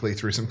volumetrically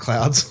through some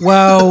clouds?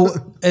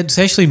 Well, it's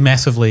actually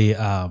massively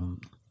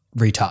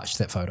retouched,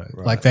 that photo.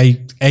 Right. Like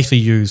they actually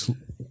use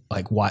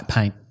like white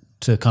paint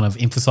to kind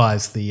of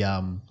emphasize the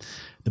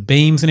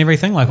beams and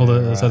everything. Like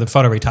so the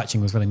photo retouching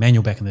was really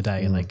manual back in the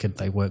day, and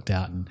they worked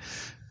out. And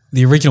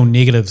the original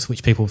negatives,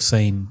 which people have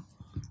seen,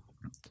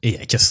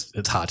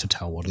 it's hard to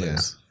tell what it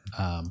is.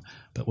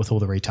 But with all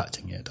the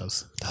retouching, it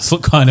does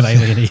look kind of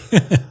alien-y.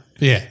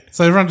 Yeah.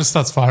 So everyone just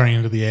starts firing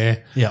into the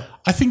air. Yeah.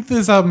 I think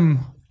there's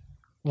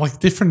like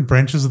different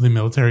branches of the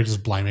military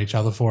just blame each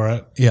other for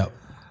it. Yeah.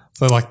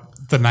 So like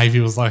the Navy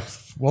was like,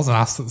 wasn't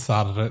us that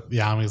started it.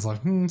 The Army's like,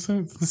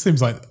 so this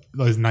seems like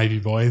those Navy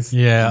boys.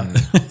 Yeah.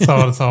 So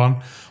on and so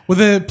on. Were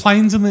there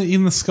planes in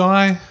the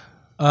sky?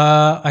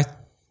 I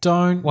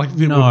don't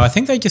know. I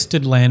think they just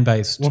did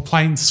land-based. Were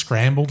planes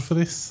scrambled for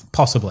this?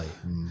 Possibly.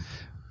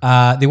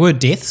 There were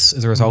deaths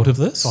as a result of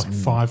this. Like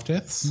 5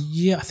 deaths?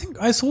 Yeah, I think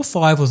I saw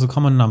 5 was a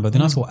common number.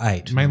 Then I saw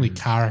 8. Mainly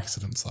car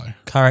accidents, though.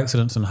 Car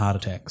accidents and heart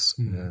attacks.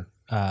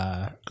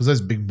 Because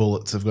those big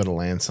bullets have got to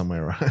land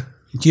somewhere, right?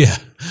 Yeah.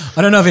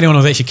 I don't know if anyone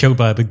was actually killed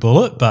by a big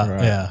bullet, but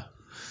yeah.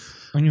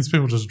 I think it's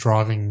people just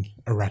driving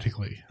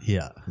erratically.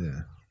 Yeah.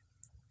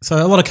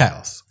 So a lot of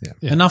chaos.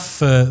 Yeah. Enough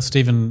for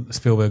Steven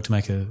Spielberg to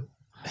make a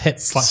hit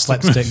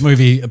slapstick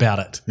movie about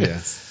it.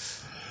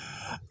 Yes.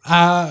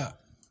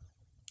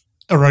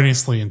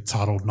 Erroneously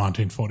entitled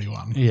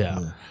 1941.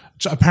 Yeah.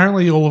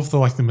 Apparently all of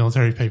the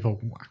military people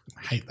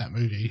hate that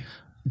movie.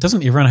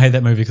 Doesn't everyone hate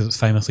that movie because it's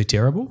famously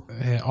terrible?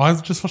 Yeah, I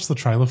just watched the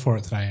trailer for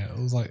it today. It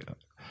was like,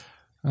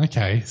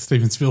 okay,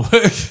 Steven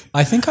Spielberg.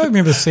 I think I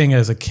remember seeing it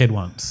as a kid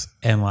once,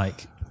 and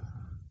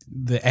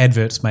the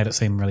adverts made it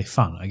seem really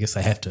fun. I guess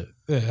they have to.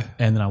 Yeah.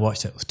 And then I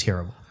watched it. It was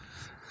terrible.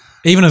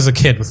 Even as a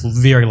kid with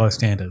very low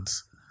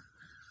standards.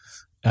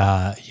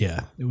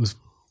 It was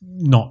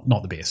not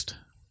the best.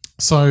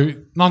 So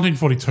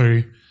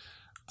 1942.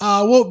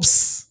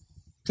 Whoops.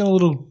 Got a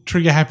little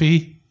trigger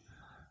happy.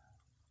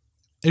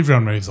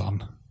 Everyone moves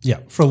on. Yeah.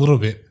 For a little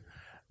bit.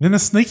 Then a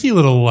sneaky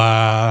little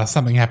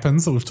something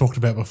happens that we've talked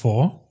about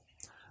before.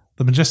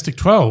 The Majestic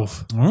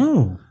 12.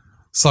 Oh.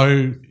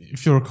 So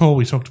if you recall,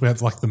 we talked about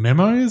the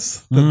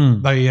memos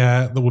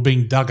that were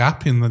being dug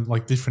up in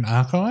the different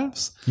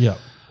archives. Yeah.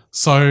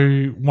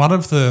 So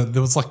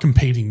there was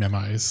competing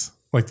memos,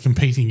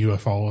 competing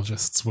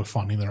ufologists were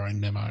finding their own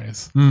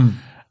memos.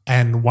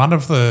 And one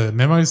of the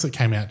memos that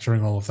came out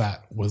during all of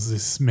that was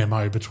this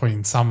memo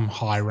between some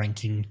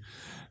high-ranking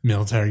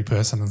military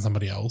person and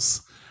somebody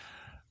else,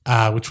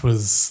 which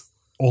was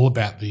all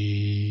about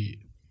the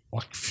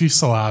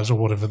fuselage or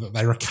whatever that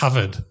they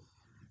recovered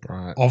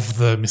of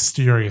the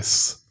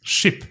mysterious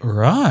ship.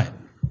 Right.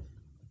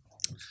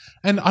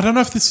 And I don't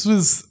know if this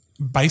was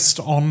based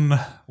on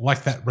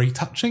that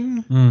retouching,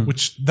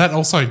 which that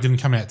also didn't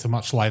come out till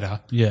much later.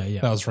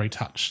 Yeah. That was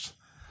retouched.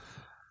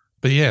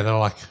 But yeah, they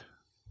were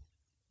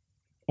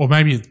or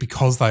maybe it's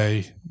because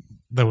there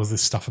was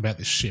this stuff about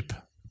this ship.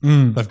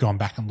 They've gone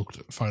back and looked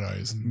at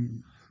photos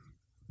and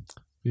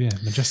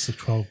Majestic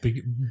 12,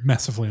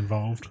 massively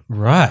involved.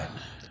 Right.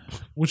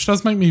 Which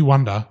does make me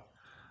wonder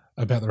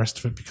about the rest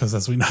of it because,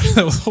 as we know,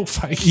 that was all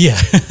fake. Yeah.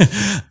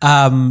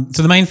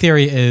 So the main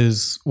theory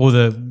is, what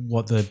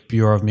the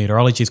Bureau of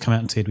Meteorology has come out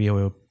and said, we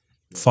were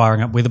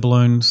firing up weather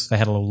balloons. They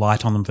had a little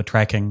light on them for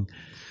tracking.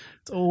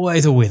 It's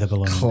always a weather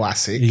balloon.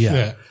 Classic.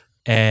 Yeah.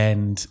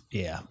 And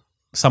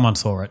someone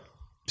saw it,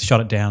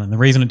 shot it down. And the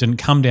reason it didn't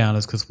come down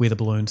is because weather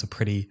balloons are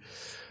pretty,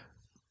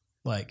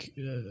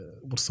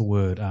 what's the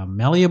word?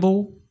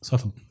 Malleable. So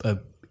if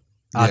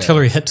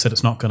artillery hits it,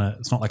 it's not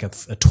like a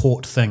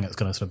taut thing. It's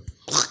going to sort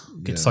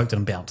of get soaked in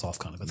and bounce off,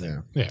 kind of a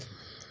thing. Yeah.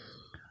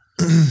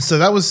 So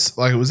that was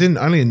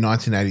only in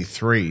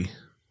 1983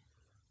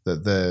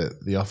 that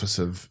the Office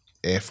of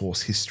Air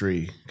Force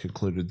History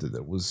concluded that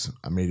it was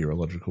a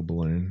meteorological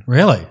balloon.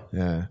 Really?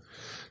 Yeah.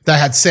 They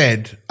had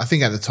said, I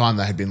think at the time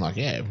they had been like,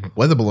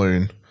 weather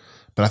balloon.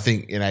 But I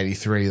think in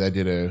 83 they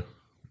did a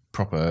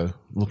proper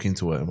look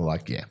into it and were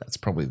like, that's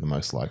probably the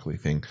most likely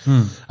thing.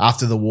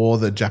 After the war,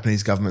 the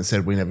Japanese government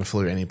said we never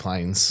flew any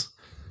planes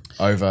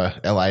over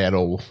LA at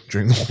all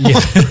during the war.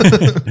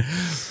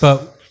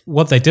 But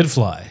what they did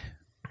fly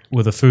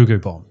were the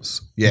Fugu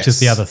bombs, which is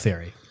the other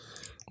theory.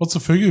 What's a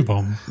Fugu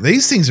bomb?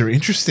 These things are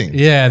interesting.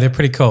 Yeah, they're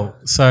pretty cool.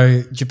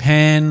 So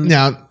Japan...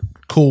 Now,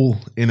 cool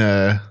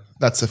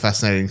that's a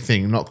fascinating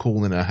thing. Not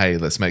cool in a, hey,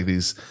 let's make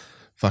these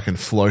fucking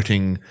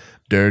floating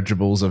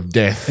dirigibles of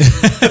death.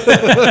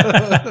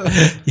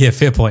 Yeah,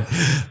 fair point.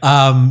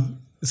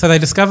 So they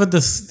discovered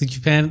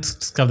Japan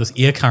discovered this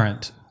air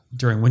current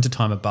during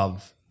wintertime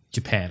above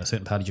Japan, a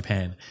certain part of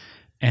Japan.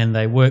 And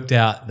they worked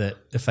out that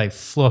if they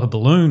flew up a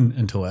balloon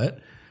into it,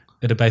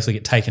 it'd basically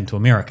get taken to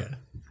America.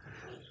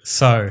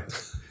 So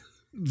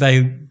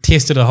they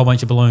tested a whole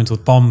bunch of balloons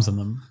with bombs in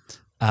them.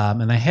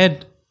 And they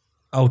had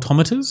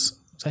altimeters, is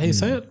that how you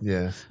say it?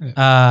 Yeah.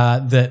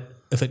 That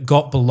if it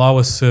got below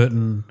a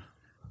certain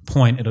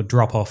point, it'll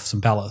drop off some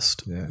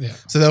ballast. Yeah.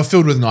 So they were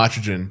filled with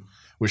nitrogen,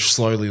 which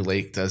slowly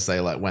leaked as they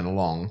went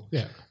along.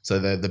 Yeah. So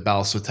the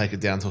ballast would take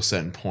it down to a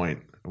certain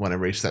point. When it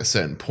reached that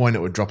certain point, it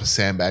would drop a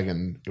sandbag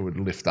and it would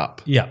lift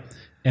up. Yeah.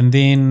 And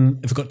then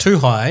if it got too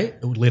high,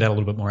 it would let out a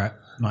little bit more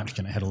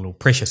nitrogen. It had a little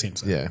pressure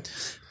sensor. Yeah.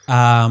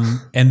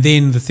 And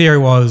then the theory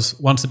was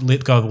once it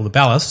let go of all the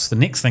ballast, the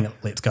next thing it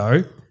lets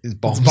go is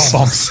bombs.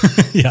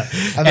 Yeah.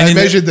 And they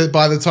measured that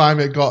by the time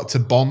it got to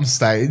bomb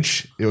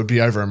stage, it would be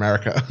over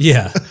America.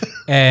 Yeah.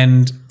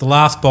 And the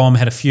last bomb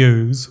had a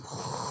fuse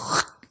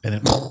and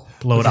then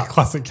blew it up.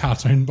 Classic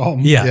cartoon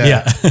bomb.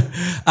 Yeah.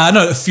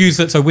 No, a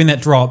fuse. So when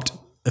that dropped,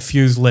 a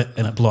fuse lit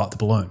and it blew up the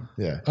balloon.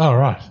 Yeah. Oh,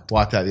 right.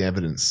 Wiped out the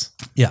evidence.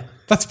 Yeah.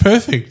 That's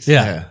perfect.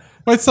 Yeah.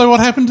 Wait, so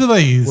what happened to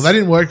these? Well, they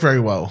didn't work very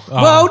well.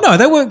 Oh. Well, no,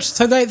 they worked.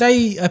 So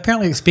they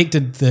apparently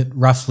expected that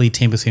roughly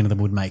 10% of them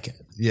would make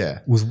it. Yeah.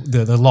 Was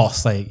the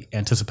loss they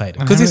anticipated.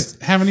 Because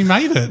how many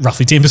made it?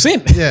 Roughly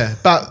 10%. Yeah.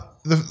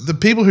 But the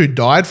people who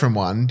died from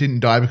one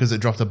didn't die because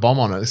it dropped a bomb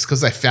on it. It's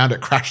because they found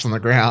it crashed on the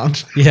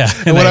ground. Yeah.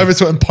 And went over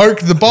to it and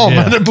poked the bomb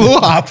and it blew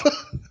up.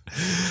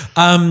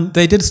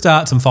 They did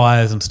start some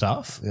fires and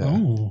stuff. Yeah.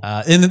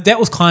 And that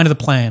was kind of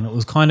the plan. It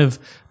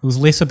was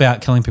less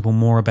about killing people,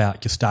 more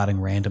about just starting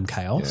random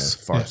chaos.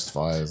 Yeah, forest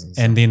fires.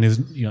 And then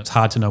it's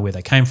hard to know where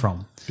they came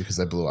from. Because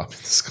they blew up in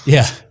the sky.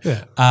 Yeah.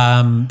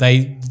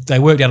 They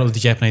worked out with the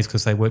Japanese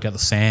because they worked out the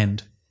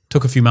sand.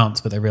 Took a few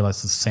months, but they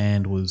realized the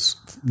sand was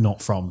not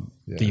from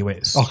the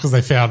US. Oh, because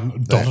they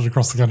found dotted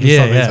across the country.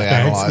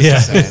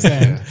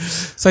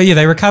 So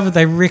they recovered.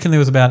 They reckon there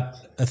was about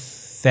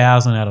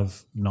 1,000 out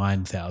of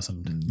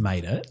 9,000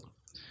 made it.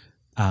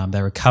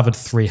 They recovered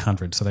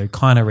 300, so they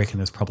kind of reckon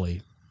there's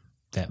probably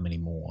that many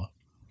more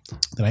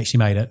that actually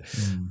made it.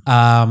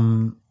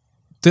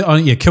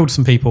 Killed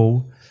some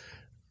people.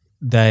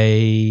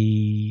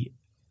 I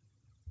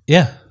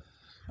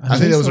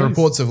think there was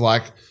reports of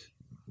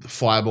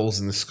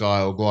fireballs in the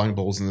sky or glowing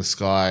balls in the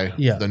sky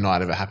the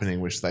night of it happening,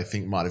 which they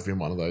think might have been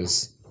one of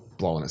those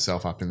blowing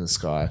itself up in the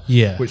sky.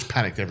 Yeah. Which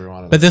panicked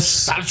everyone. But this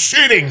started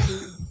shooting.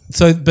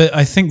 But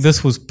I think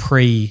this was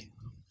pre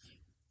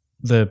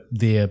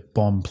their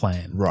bomb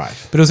plan. Right.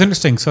 But it was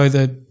interesting. So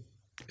the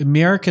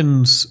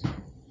Americans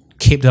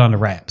kept it under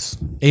wraps.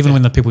 Even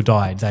when the people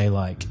died, they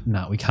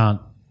no, we can't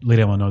let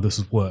everyone know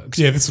this works.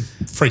 Yeah, this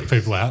would freak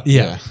people out.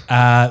 Yeah.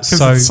 Because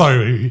it's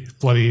so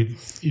bloody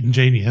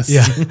ingenious.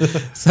 Yeah.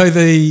 So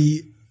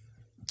the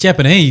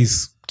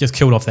Japanese just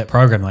killed off that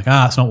program.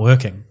 It's not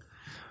working.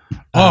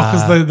 Oh,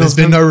 because there's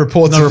been no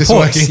reports of this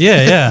working.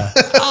 Yeah.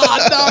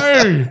 Oh,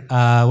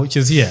 no. Which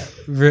is,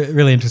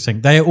 really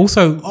interesting. They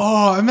also...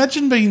 Oh,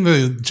 imagine being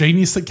the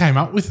genius that came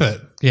up with it.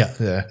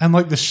 Yeah. And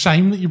the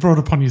shame that you brought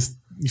upon your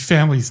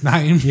family's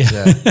name.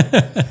 Yeah.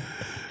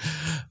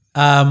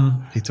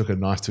 He took a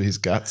knife to his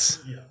guts.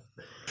 Yeah.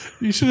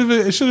 It should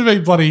have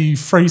been bloody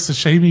free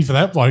sashimi for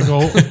that bloke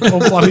all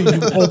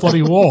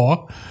bloody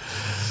war.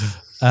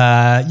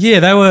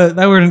 They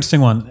were an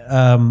interesting one.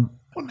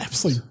 What an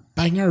absolute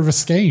banger of a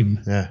scheme.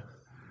 Yeah.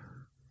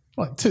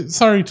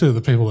 Sorry to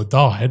the people that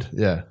died.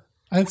 Yeah.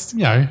 It's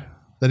they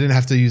didn't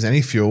have to use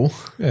any fuel.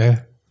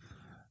 Yeah.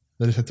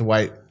 They just had to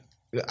wait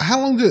How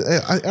long did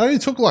it only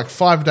took like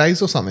 5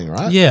 days or something,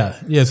 right? Yeah.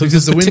 So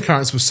because the wind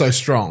currents were so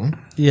strong.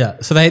 Yeah.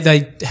 So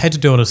they had to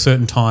do it at a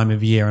certain time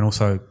of year and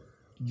also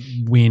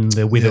when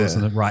the weather was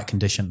in the right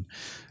condition.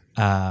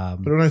 But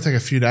it would only take a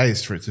few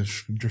days for it to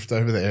drift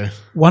over there.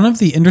 One of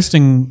the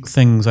interesting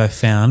things I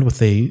found with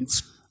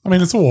these... I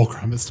mean, it's a war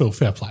crime. It's still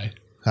fair play.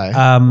 Hey.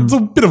 It's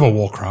a bit of a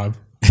war crime.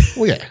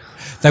 Well, yeah.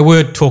 They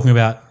were talking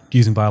about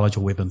using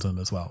biological weapons in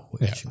them as well,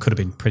 which could have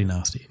been pretty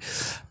nasty.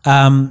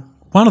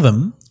 One of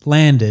them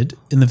landed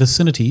in the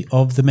vicinity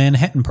of the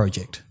Manhattan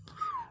Project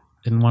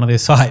in one of their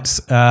sites,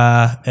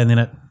 and then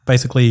it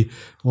basically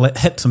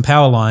hit some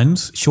power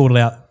lines, shorted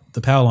out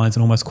the power lines,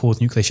 and almost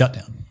caused nuclear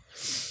shutdown.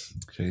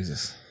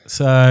 Jesus.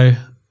 So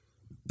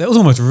that was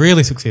almost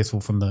really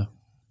successful from the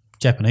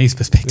Japanese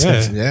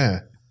perspective.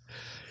 Yeah.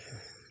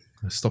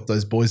 Stop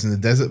those boys in the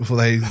desert before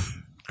they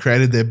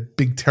created their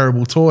big,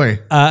 terrible toy.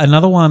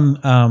 Another one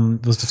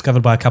was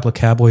discovered by a couple of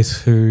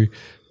cowboys who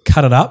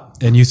cut it up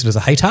and used it as a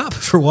hay tarp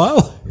for a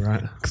while.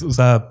 Right. Because it was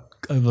a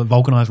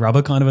vulcanized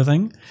rubber kind of a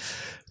thing.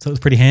 So it was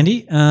pretty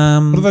handy.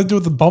 What did they do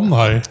with the bomb,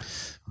 though?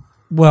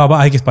 Well, but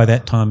I guess by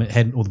that time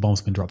all the bombs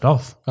had been dropped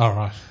off. Oh,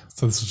 right.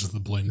 So this was just the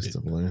balloon. Just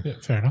the balloon. Yeah,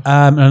 fair enough.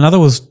 And another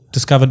was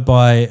discovered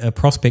by a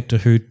prospector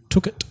who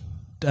took it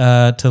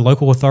to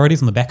local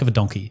authorities on the back of a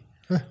donkey.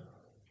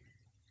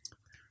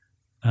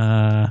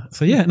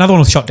 So yeah, another one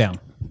was shot down.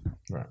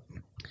 Right.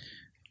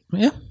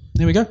 Yeah,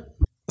 there we go.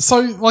 So,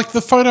 like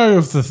the photo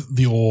of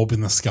the orb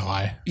in the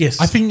sky.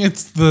 Yes. I think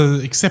it's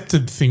the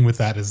accepted thing with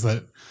that is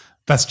that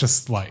that's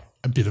just like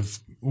a bit of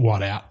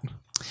white out.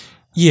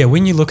 Yeah,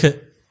 when you look at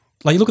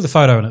the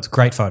photo and it's a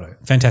great photo,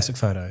 fantastic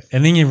photo,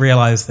 and then you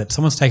realise that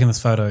someone's taken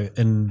this photo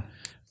in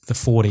the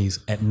 40s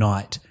at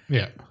night.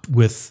 Yeah.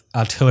 With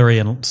artillery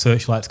and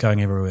searchlights going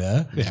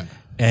everywhere. Yeah.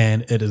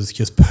 And it is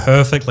just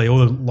perfectly, all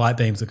the light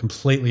beams are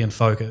completely in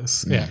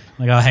focus. Yeah.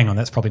 Like, oh, hang on,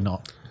 that's probably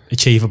not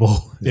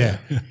achievable. Yeah.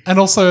 And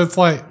also it's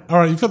like, all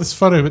right, you've got this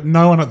photo, but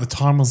no one at the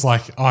time was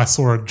like, oh, I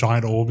saw a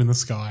giant orb in the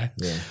sky.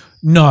 Yeah.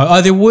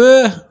 No, there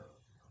were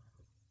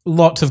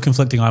lots of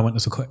conflicting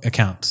eyewitness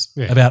accounts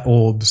about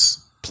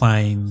orbs,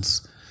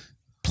 planes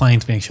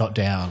being shot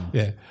down.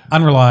 Yeah.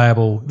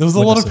 Unreliable. There was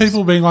a lot of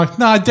people being like,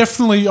 no,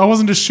 definitely, I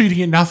wasn't just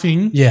shooting at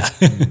nothing. Yeah.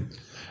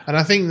 And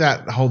I think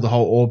that the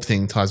whole orb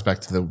thing ties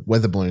back to the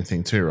weather balloon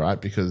thing too, right?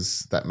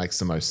 Because that makes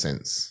the most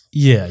sense.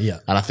 Yeah.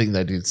 And I think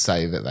they did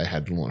say that they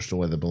had launched a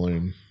weather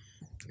balloon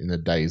in the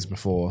days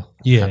before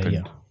it Yeah.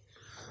 happened.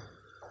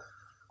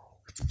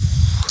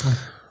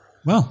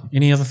 Well,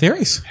 any other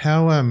theories?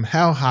 How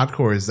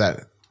hardcore is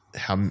that?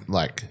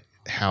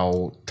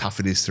 How tough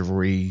it is to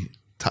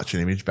retouch an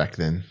image back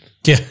then?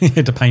 Yeah,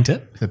 to paint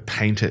it. To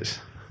paint it.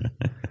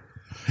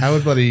 How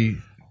would the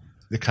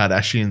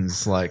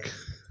Kardashians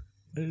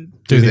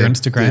do their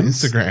Instagrams?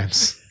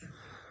 Instagrams.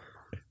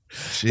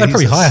 They'd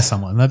probably hire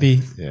someone. They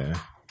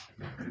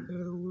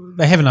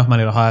have enough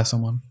money to hire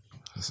someone.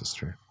 This is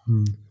true.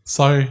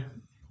 So,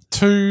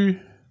 2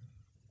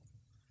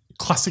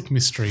 classic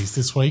mysteries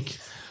this week.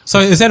 So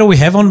is that all we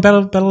have on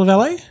Battle of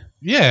LA?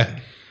 Yeah.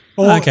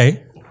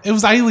 Okay. It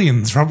was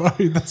aliens,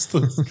 Robbo. That's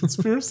the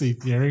conspiracy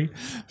theory.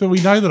 But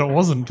we know that it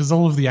wasn't because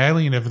all of the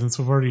alien evidence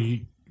we've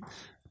already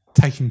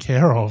taken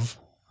care of.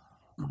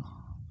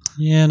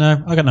 Yeah,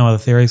 no, I got no other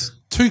theories.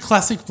 2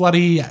 classic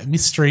bloody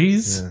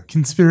mysteries,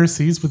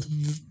 conspiracies with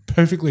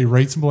perfectly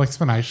reasonable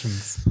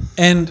explanations.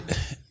 And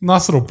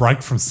nice little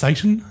break from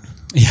Satan.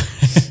 Yeah.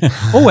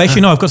 Oh,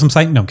 actually, no, I've got some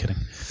Satan. No, I'm kidding.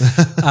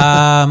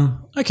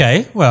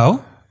 Okay,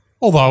 well.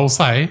 Although I will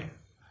say,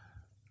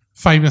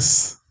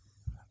 famous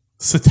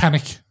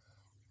satanic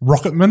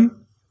rocketman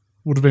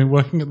would have been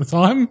working at the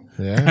time.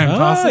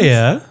 Yeah. Oh,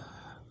 yeah.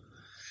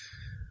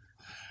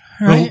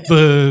 All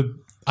right.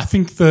 I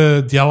think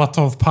the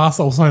Dyatlov Pass,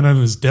 also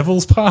known as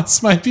Devil's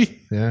Pass,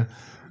 maybe. Yeah.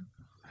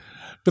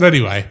 But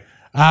anyway,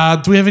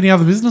 do we have any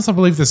other business? I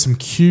believe there's some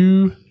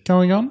Q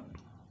going on.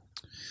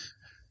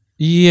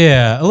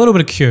 Yeah, a little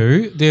bit of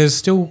Q. There's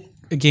still,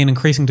 again,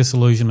 increasing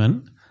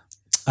disillusionment.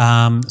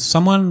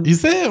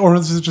 Is there, or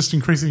is it just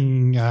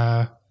increasing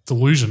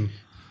delusion?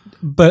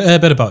 But a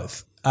bit of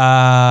both.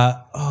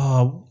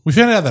 We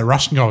found out that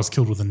Russian guy was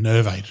killed with a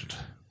nerve agent.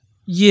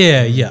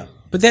 Yeah.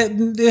 But there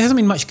hasn't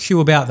been much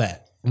Q about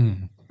that,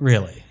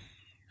 really.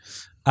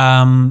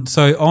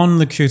 So on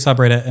the Q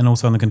subreddit and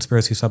also on the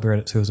conspiracy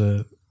subreddit, there was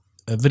a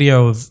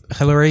video of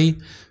Hillary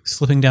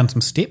slipping down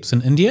some steps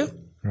in India,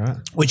 right?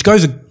 Which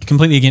goes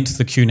completely against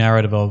the Q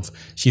narrative of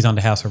she's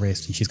under house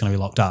arrest and she's going to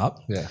be locked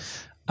up. Yeah.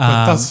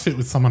 But it does fit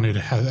with someone who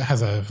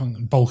has a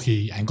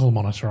bulky ankle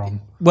monitor on.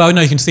 Well,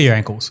 no, you can see her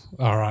ankles.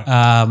 All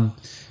right.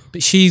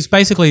 But she's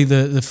basically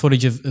the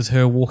footage is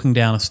her walking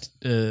down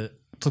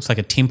looks like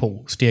a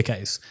temple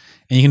staircase,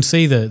 and you can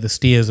see the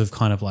stairs of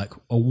kind of like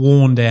a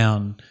worn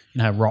down,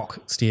 rock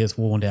stairs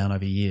worn down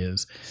over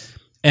years,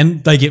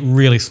 and they get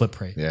really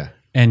slippery. Yeah.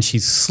 And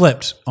she's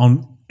slipped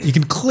on. You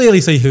can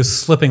clearly see her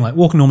slipping, like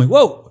walking normally.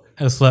 Whoa,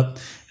 had a slip,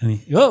 and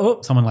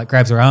someone like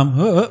grabs her arm.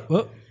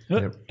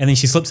 Yep. And then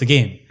she slips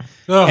again.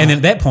 Oh, and then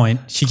at that point,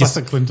 she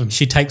Clinton.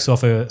 she takes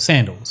off her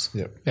sandals.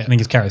 Yep. And then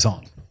just carries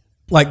on.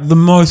 Like the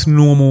most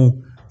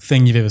normal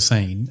thing you've ever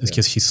seen is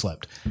just she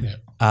slipped. Yeah.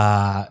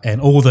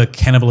 And all the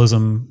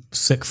cannibalism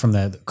sick from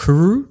the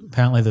kuru,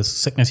 apparently the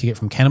sickness you get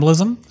from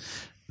cannibalism,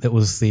 that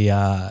was the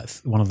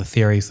one of the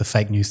theories, the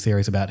fake news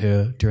theories about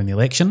her during the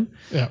election.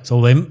 Yeah. So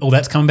all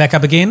that's coming back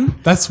up again.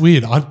 That's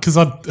weird because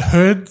I'd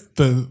heard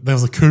there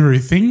was a kuru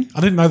thing.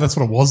 I didn't know that's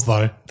what it was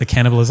though. The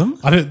cannibalism?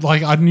 I'd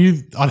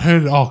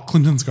heard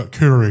Clinton's got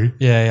kuru.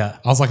 Yeah, yeah.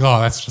 I was like,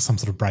 oh, that's just some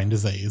sort of brain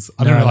disease.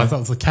 I didn't realize that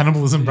was a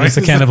cannibalism brain disease.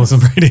 It's a cannibalism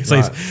brain disease.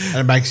 Right. And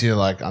it makes you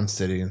like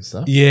unsteady and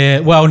stuff. Yeah,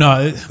 well, no,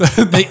 it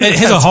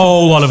has a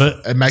whole lot of it.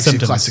 It makes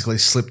symptoms. you classically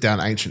slip down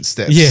ancient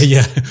steps. Yeah,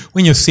 yeah.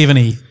 When you're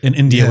 70 in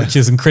India, which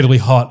is incredibly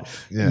hot,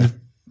 you've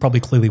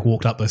probably clearly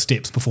walked up those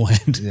steps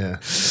beforehand. Yeah.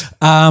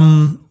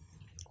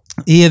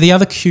 Yeah, the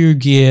other Q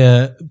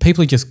gear,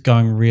 people are just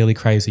going really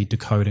crazy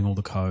decoding all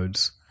the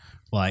codes.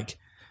 Like,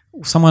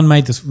 someone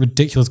made this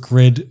ridiculous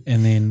grid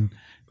and then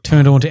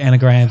turned it onto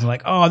anagrams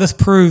like, oh, this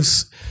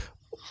proves,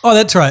 oh,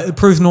 that's right, it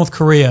proves North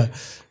Korea.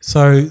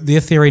 So their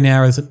theory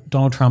now is that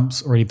Donald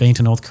Trump's already been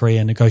to North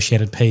Korea,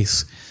 negotiated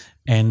peace,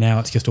 and now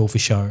it's just all for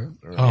show.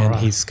 And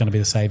he's going to be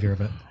the savior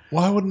of it.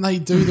 Why wouldn't they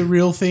do the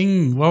real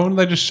thing? Why wouldn't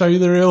they just show you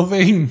the real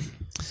thing?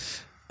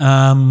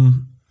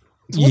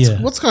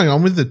 What's going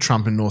on with the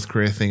Trump and North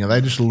Korea thing? Are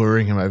they just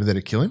luring him over there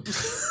to kill him?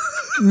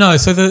 No,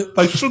 so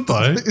they should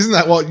though. Isn't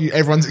that what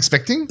everyone's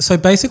expecting? So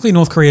basically,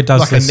 North Korea does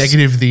like this. A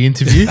negative the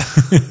interview.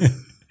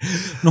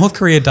 North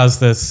Korea does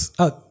this.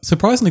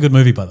 Surprisingly good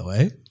movie, by the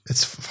way.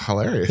 It's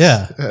hilarious.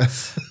 Yeah.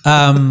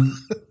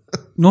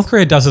 North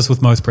Korea does this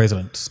with most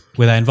presidents,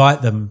 where they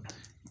invite them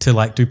to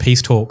like do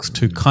peace talks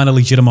to kind of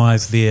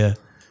legitimize their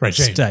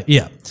regime. State.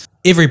 Yeah.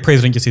 Every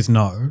president just says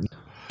no,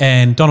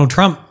 and Donald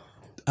Trump.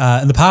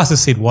 In the past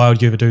has said, why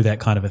would you ever do that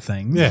kind of a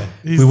thing? Yeah.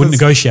 We wouldn't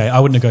negotiate. I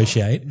wouldn't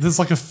negotiate. There's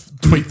like a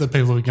tweet that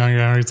people are going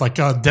around. It's like,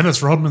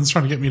 Dennis Rodman's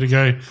trying to get me to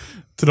go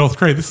to North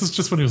Korea. This is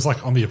just when he was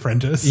like on The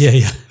Apprentice. Yeah,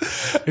 yeah.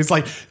 It's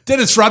like,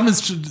 Dennis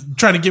Rodman's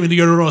trying to get me to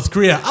go to North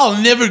Korea.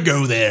 I'll never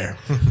go there.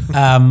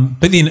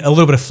 But then a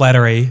little bit of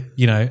flattery,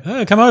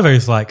 come over.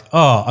 He's like,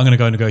 I'm going to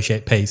go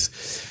negotiate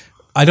peace.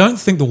 I don't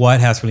think the White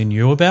House really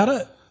knew about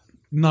it.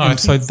 No.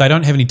 So they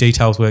don't have any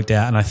details worked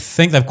out. And I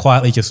think they've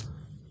quietly just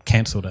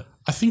cancelled it.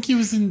 I think he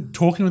was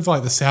talking with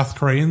like the South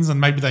Koreans, and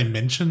maybe they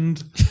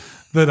mentioned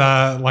that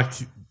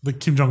that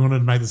Kim Jong-un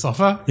had made this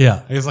offer.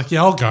 Yeah. He was like,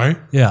 yeah, I'll go.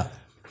 Yeah.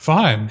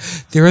 Fine.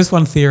 There is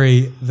one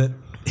theory that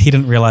he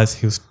didn't realize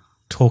he was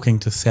talking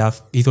to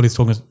he thought he was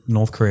talking to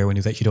North Korea when he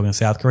was actually talking to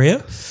South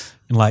Korea.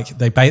 And like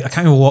I can't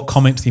remember what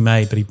comments he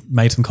made, but he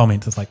made some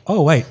comments. It's like,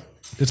 oh wait,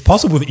 it's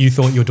possible that you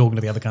thought you were talking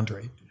to the other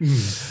country.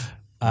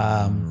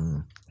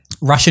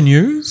 Russia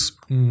news.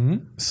 Mm-hmm.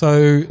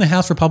 So the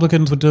House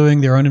Republicans were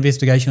doing their own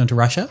investigation into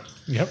Russia.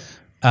 Yep.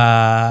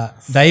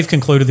 They've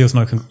concluded there was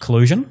no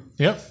collusion.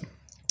 Yep.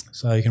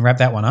 So you can wrap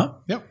that one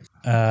up. Yep.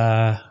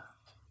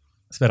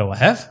 That's about all I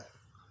have.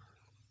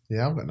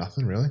 Yeah, I've got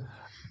nothing really.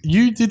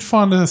 You did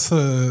find us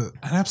an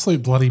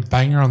absolute bloody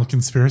banger on the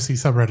conspiracy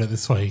subreddit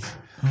this week.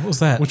 What was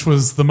that? Which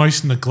was the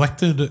most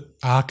neglected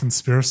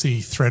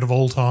conspiracy thread of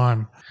all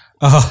time.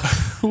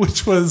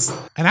 Which was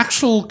an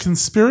actual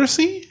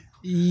conspiracy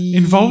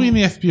involving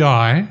the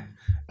FBI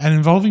and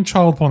involving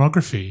child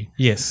pornography.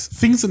 Yes.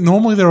 Things that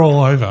normally they're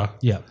all over.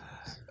 Yeah.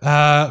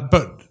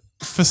 But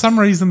for some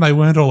reason they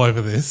weren't all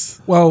over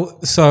this.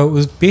 Well, so it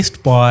was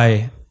Best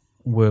Buy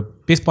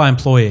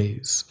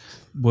employees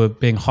were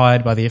being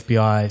hired by the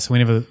FBI. So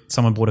whenever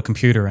someone bought a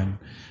computer in,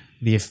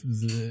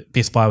 the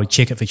Best Buy would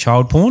check it for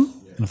child porn.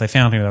 And if they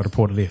found anything, they would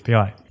report it to the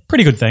FBI.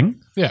 Pretty good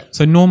thing. Yeah.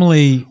 So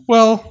normally...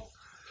 Well,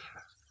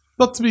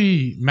 not to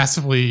be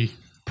massively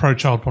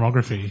pro-child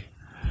pornography,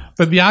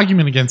 but the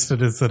argument against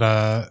it is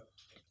that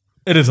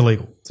it is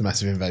illegal. It's a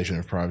massive invasion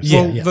of privacy.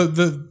 Well,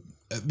 the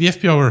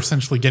FBI were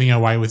essentially getting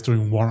away with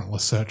doing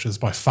warrantless searches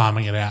by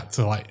farming it out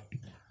to like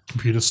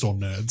computer store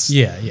nerds.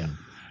 Yeah, yeah.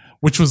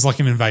 Which was like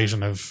an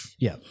invasion of...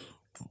 Yeah.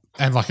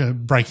 And like a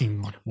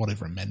breaking like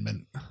whatever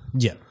amendment.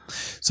 Yeah.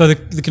 So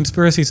the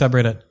conspiracy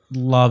subreddit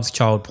loves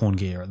child porn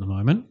gear at the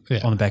moment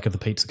on the back of the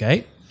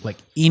Pizzagate. Like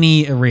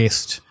any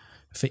arrest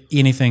for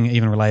anything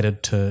even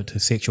related to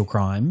sexual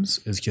crimes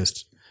is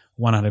just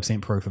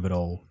 100% proof of it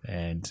all.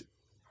 And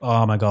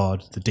oh my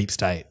God, the deep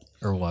state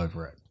are all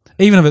over it.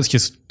 Even if it's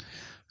just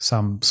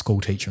some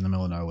school teacher in the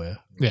middle of nowhere.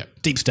 Yeah.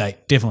 Deep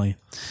state, definitely.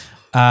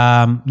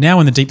 Now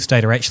when the deep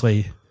state are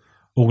actually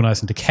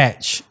organising to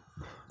catch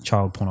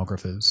child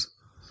pornographers,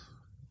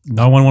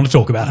 no one want to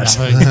talk about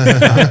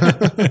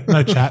it.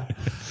 No chat.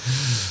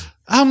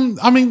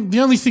 I mean, the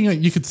only thing that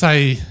you could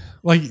say,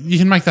 like, you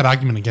can make that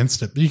argument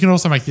against it, but you can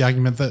also make the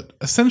argument that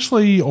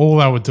essentially all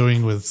they were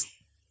doing was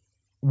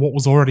what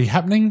was already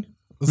happening.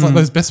 It's like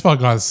those Best Buy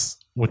guys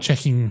were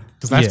checking,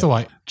 because they have to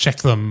like check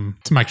them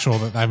to make sure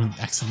that they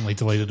haven't accidentally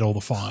deleted all the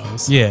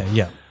files. Yeah,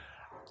 yeah.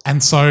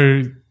 And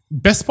so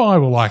Best Buy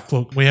were like,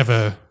 look, we have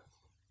a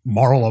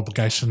moral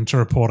obligation to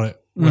report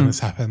it when this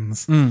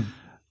happens. And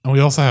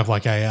we also have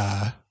like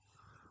a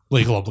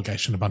legal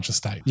obligation, a bunch of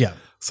state. Yeah.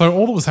 So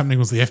all that was happening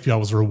was the FBI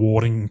was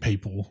rewarding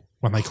people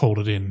when they called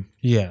it in.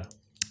 Yeah.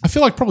 I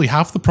feel like probably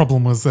half the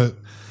problem was that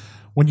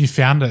when you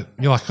found it,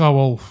 you're like, oh,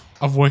 well,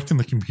 I've worked in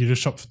the computer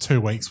shop for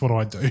 2 weeks. What do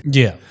I do?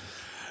 Yeah.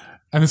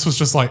 And this was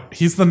just like,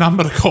 here's the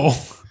number to call.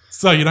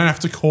 So you don't have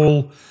to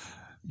call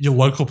your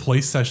local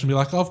police station and be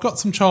like, oh, I've got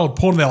some child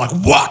porn. They're like,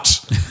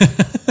 what?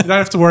 You don't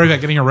have to worry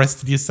about getting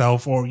arrested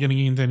yourself or getting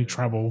into any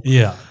trouble.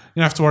 Yeah. You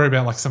don't have to worry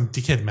about like some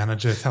dickhead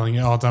manager telling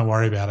you, oh, don't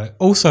worry about it.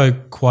 Also,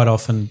 quite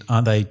often,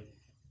 aren't they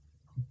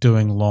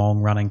doing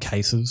long-running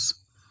cases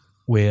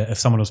where if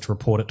someone was to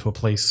report it to a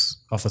police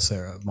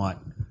officer, it might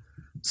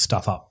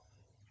stuff up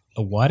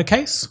a wider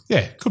case?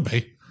 Yeah, could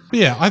be. But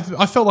yeah,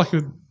 I felt like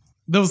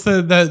there was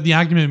the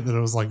argument that it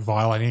was like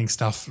violating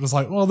stuff. It was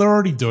like, well, they're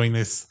already doing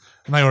this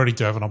and they already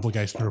do have an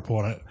obligation to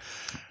report it.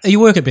 You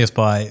work at Best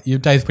Buy, your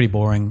day's pretty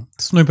boring,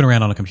 snooping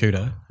around on a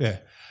computer. Yeah.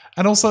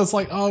 And also it's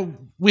like, oh,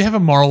 we have a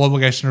moral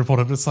obligation to report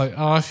it, but it's like,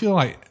 oh, I feel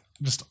like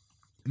just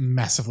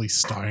massively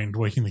stoned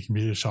working in the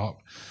computer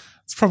shop.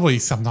 It's probably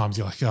sometimes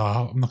you're like,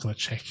 oh, I'm not going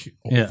to check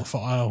all the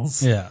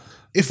files. Yeah.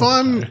 If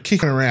I'm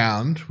kicking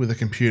around with a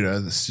computer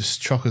that's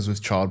just chockers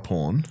with child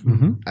porn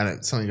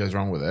and something goes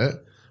wrong with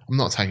it, I'm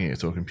not taking it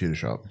to a computer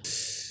shop.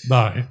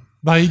 No.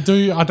 They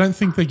do. I don't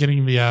think they're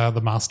getting the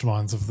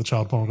masterminds of the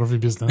child pornography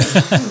business.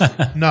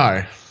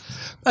 No.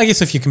 I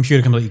guess if your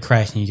computer completely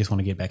crashed and you just want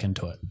to get back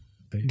into it.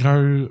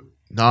 Go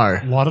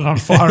light it on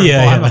fire and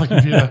buy another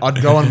computer.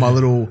 I'd go on my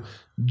little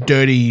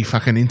dirty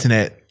fucking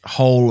internet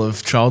hole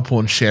of child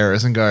porn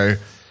sharers and go,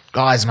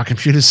 guys, my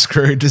computer's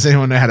screwed. Does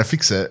anyone know how to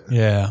fix it?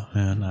 Yeah.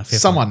 No,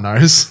 someone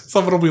knows.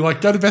 Someone will be like,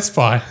 go to Best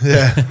Buy.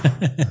 Yeah.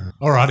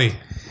 Alrighty.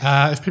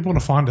 If people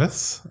want to find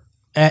us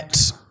I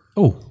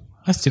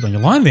stood on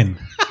your line then.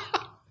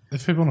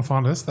 If people want to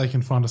find us, they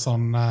can find us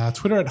on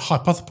Twitter at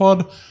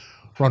Hypothepod.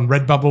 We're on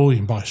Redbubble. You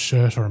can buy a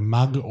shirt or a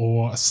mug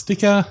or a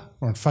sticker.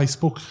 We're on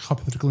Facebook,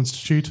 Hypothetical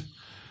Institute,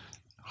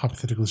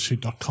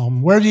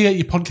 hypotheticalinstitute.com. Wherever you get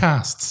your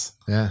podcasts.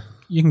 Yeah.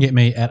 You can get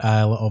me at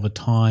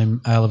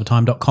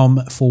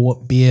aleofatime.com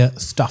for beer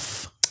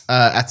stuff.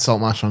 At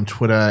Saltmarsh on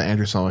Twitter,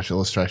 Andrew Saltmarsh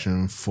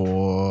Illustration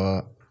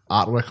for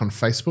artwork on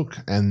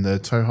Facebook, and the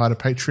Toehider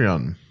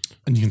Patreon.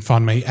 And you can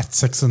find me at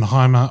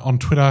Sexenheimer on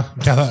Twitter.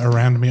 Gather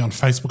around me on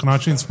Facebook and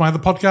iTunes for my other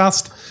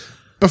podcast.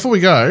 Before we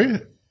go,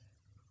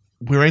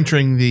 we're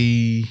entering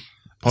the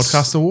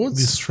Podcast Awards.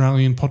 The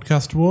Australian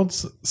Podcast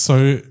Awards.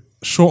 So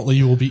shortly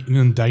you will be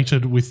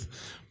inundated with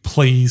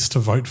pleas to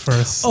vote for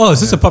us. Oh, is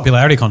this a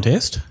popularity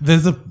contest?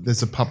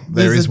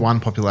 There is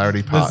one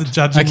popularity part. There's a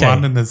judging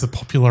one and there's a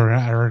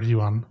popularity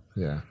one.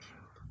 Yeah.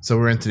 So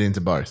we're entered into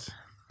both.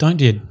 Don't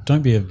be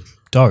a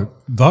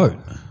dope. Vote.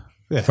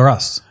 Yeah. For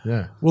us.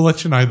 Yeah. We'll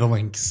let you know the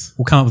links.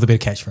 We'll come up with a better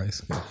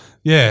catchphrase.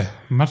 Yeah,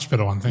 much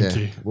better one. Thank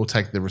you. We'll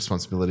take the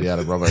responsibility out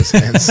of Robbo's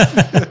hands.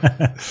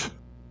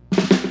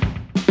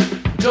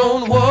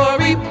 Don't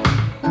worry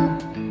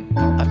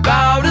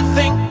about a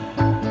thing,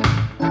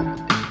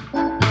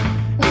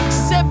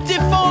 except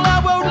if all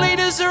our world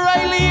leaders are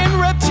alien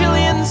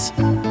reptilians.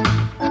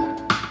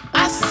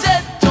 I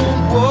said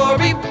don't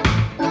worry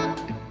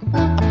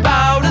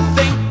about a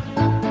thing,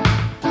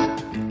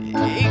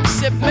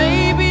 except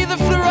maybe the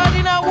fluoride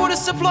in our water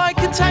supply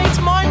contains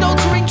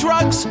mind-altering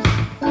drugs.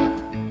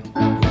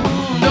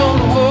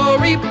 Don't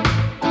worry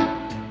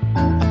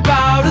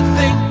about a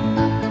thing,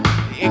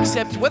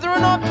 except whether or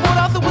not Port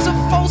Arthur was a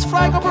false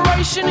flag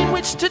operation in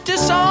which to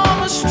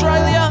disarm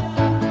Australia.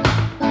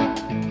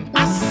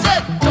 I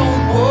said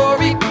don't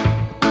worry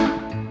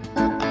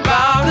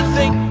about a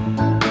thing.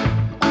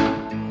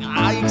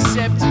 I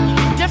accept you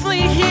can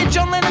definitely hear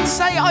John Lennon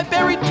say I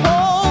buried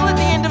Paul at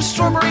the end of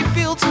Strawberry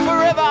Fields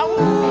Forever.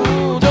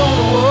 Ooh,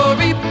 don't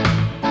worry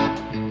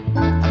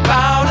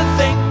about a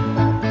thing,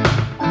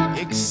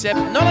 except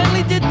not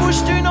only did Bush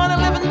do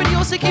 9/11, but he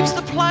also keeps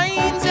the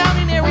planes out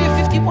in Area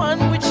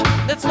 51, which,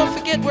 let's not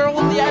forget where all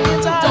of the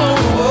aliens are.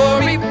 Don't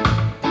worry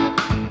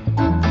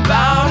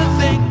about a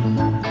thing,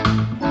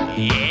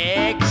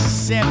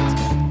 except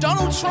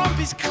Donald Trump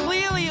is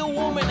clearly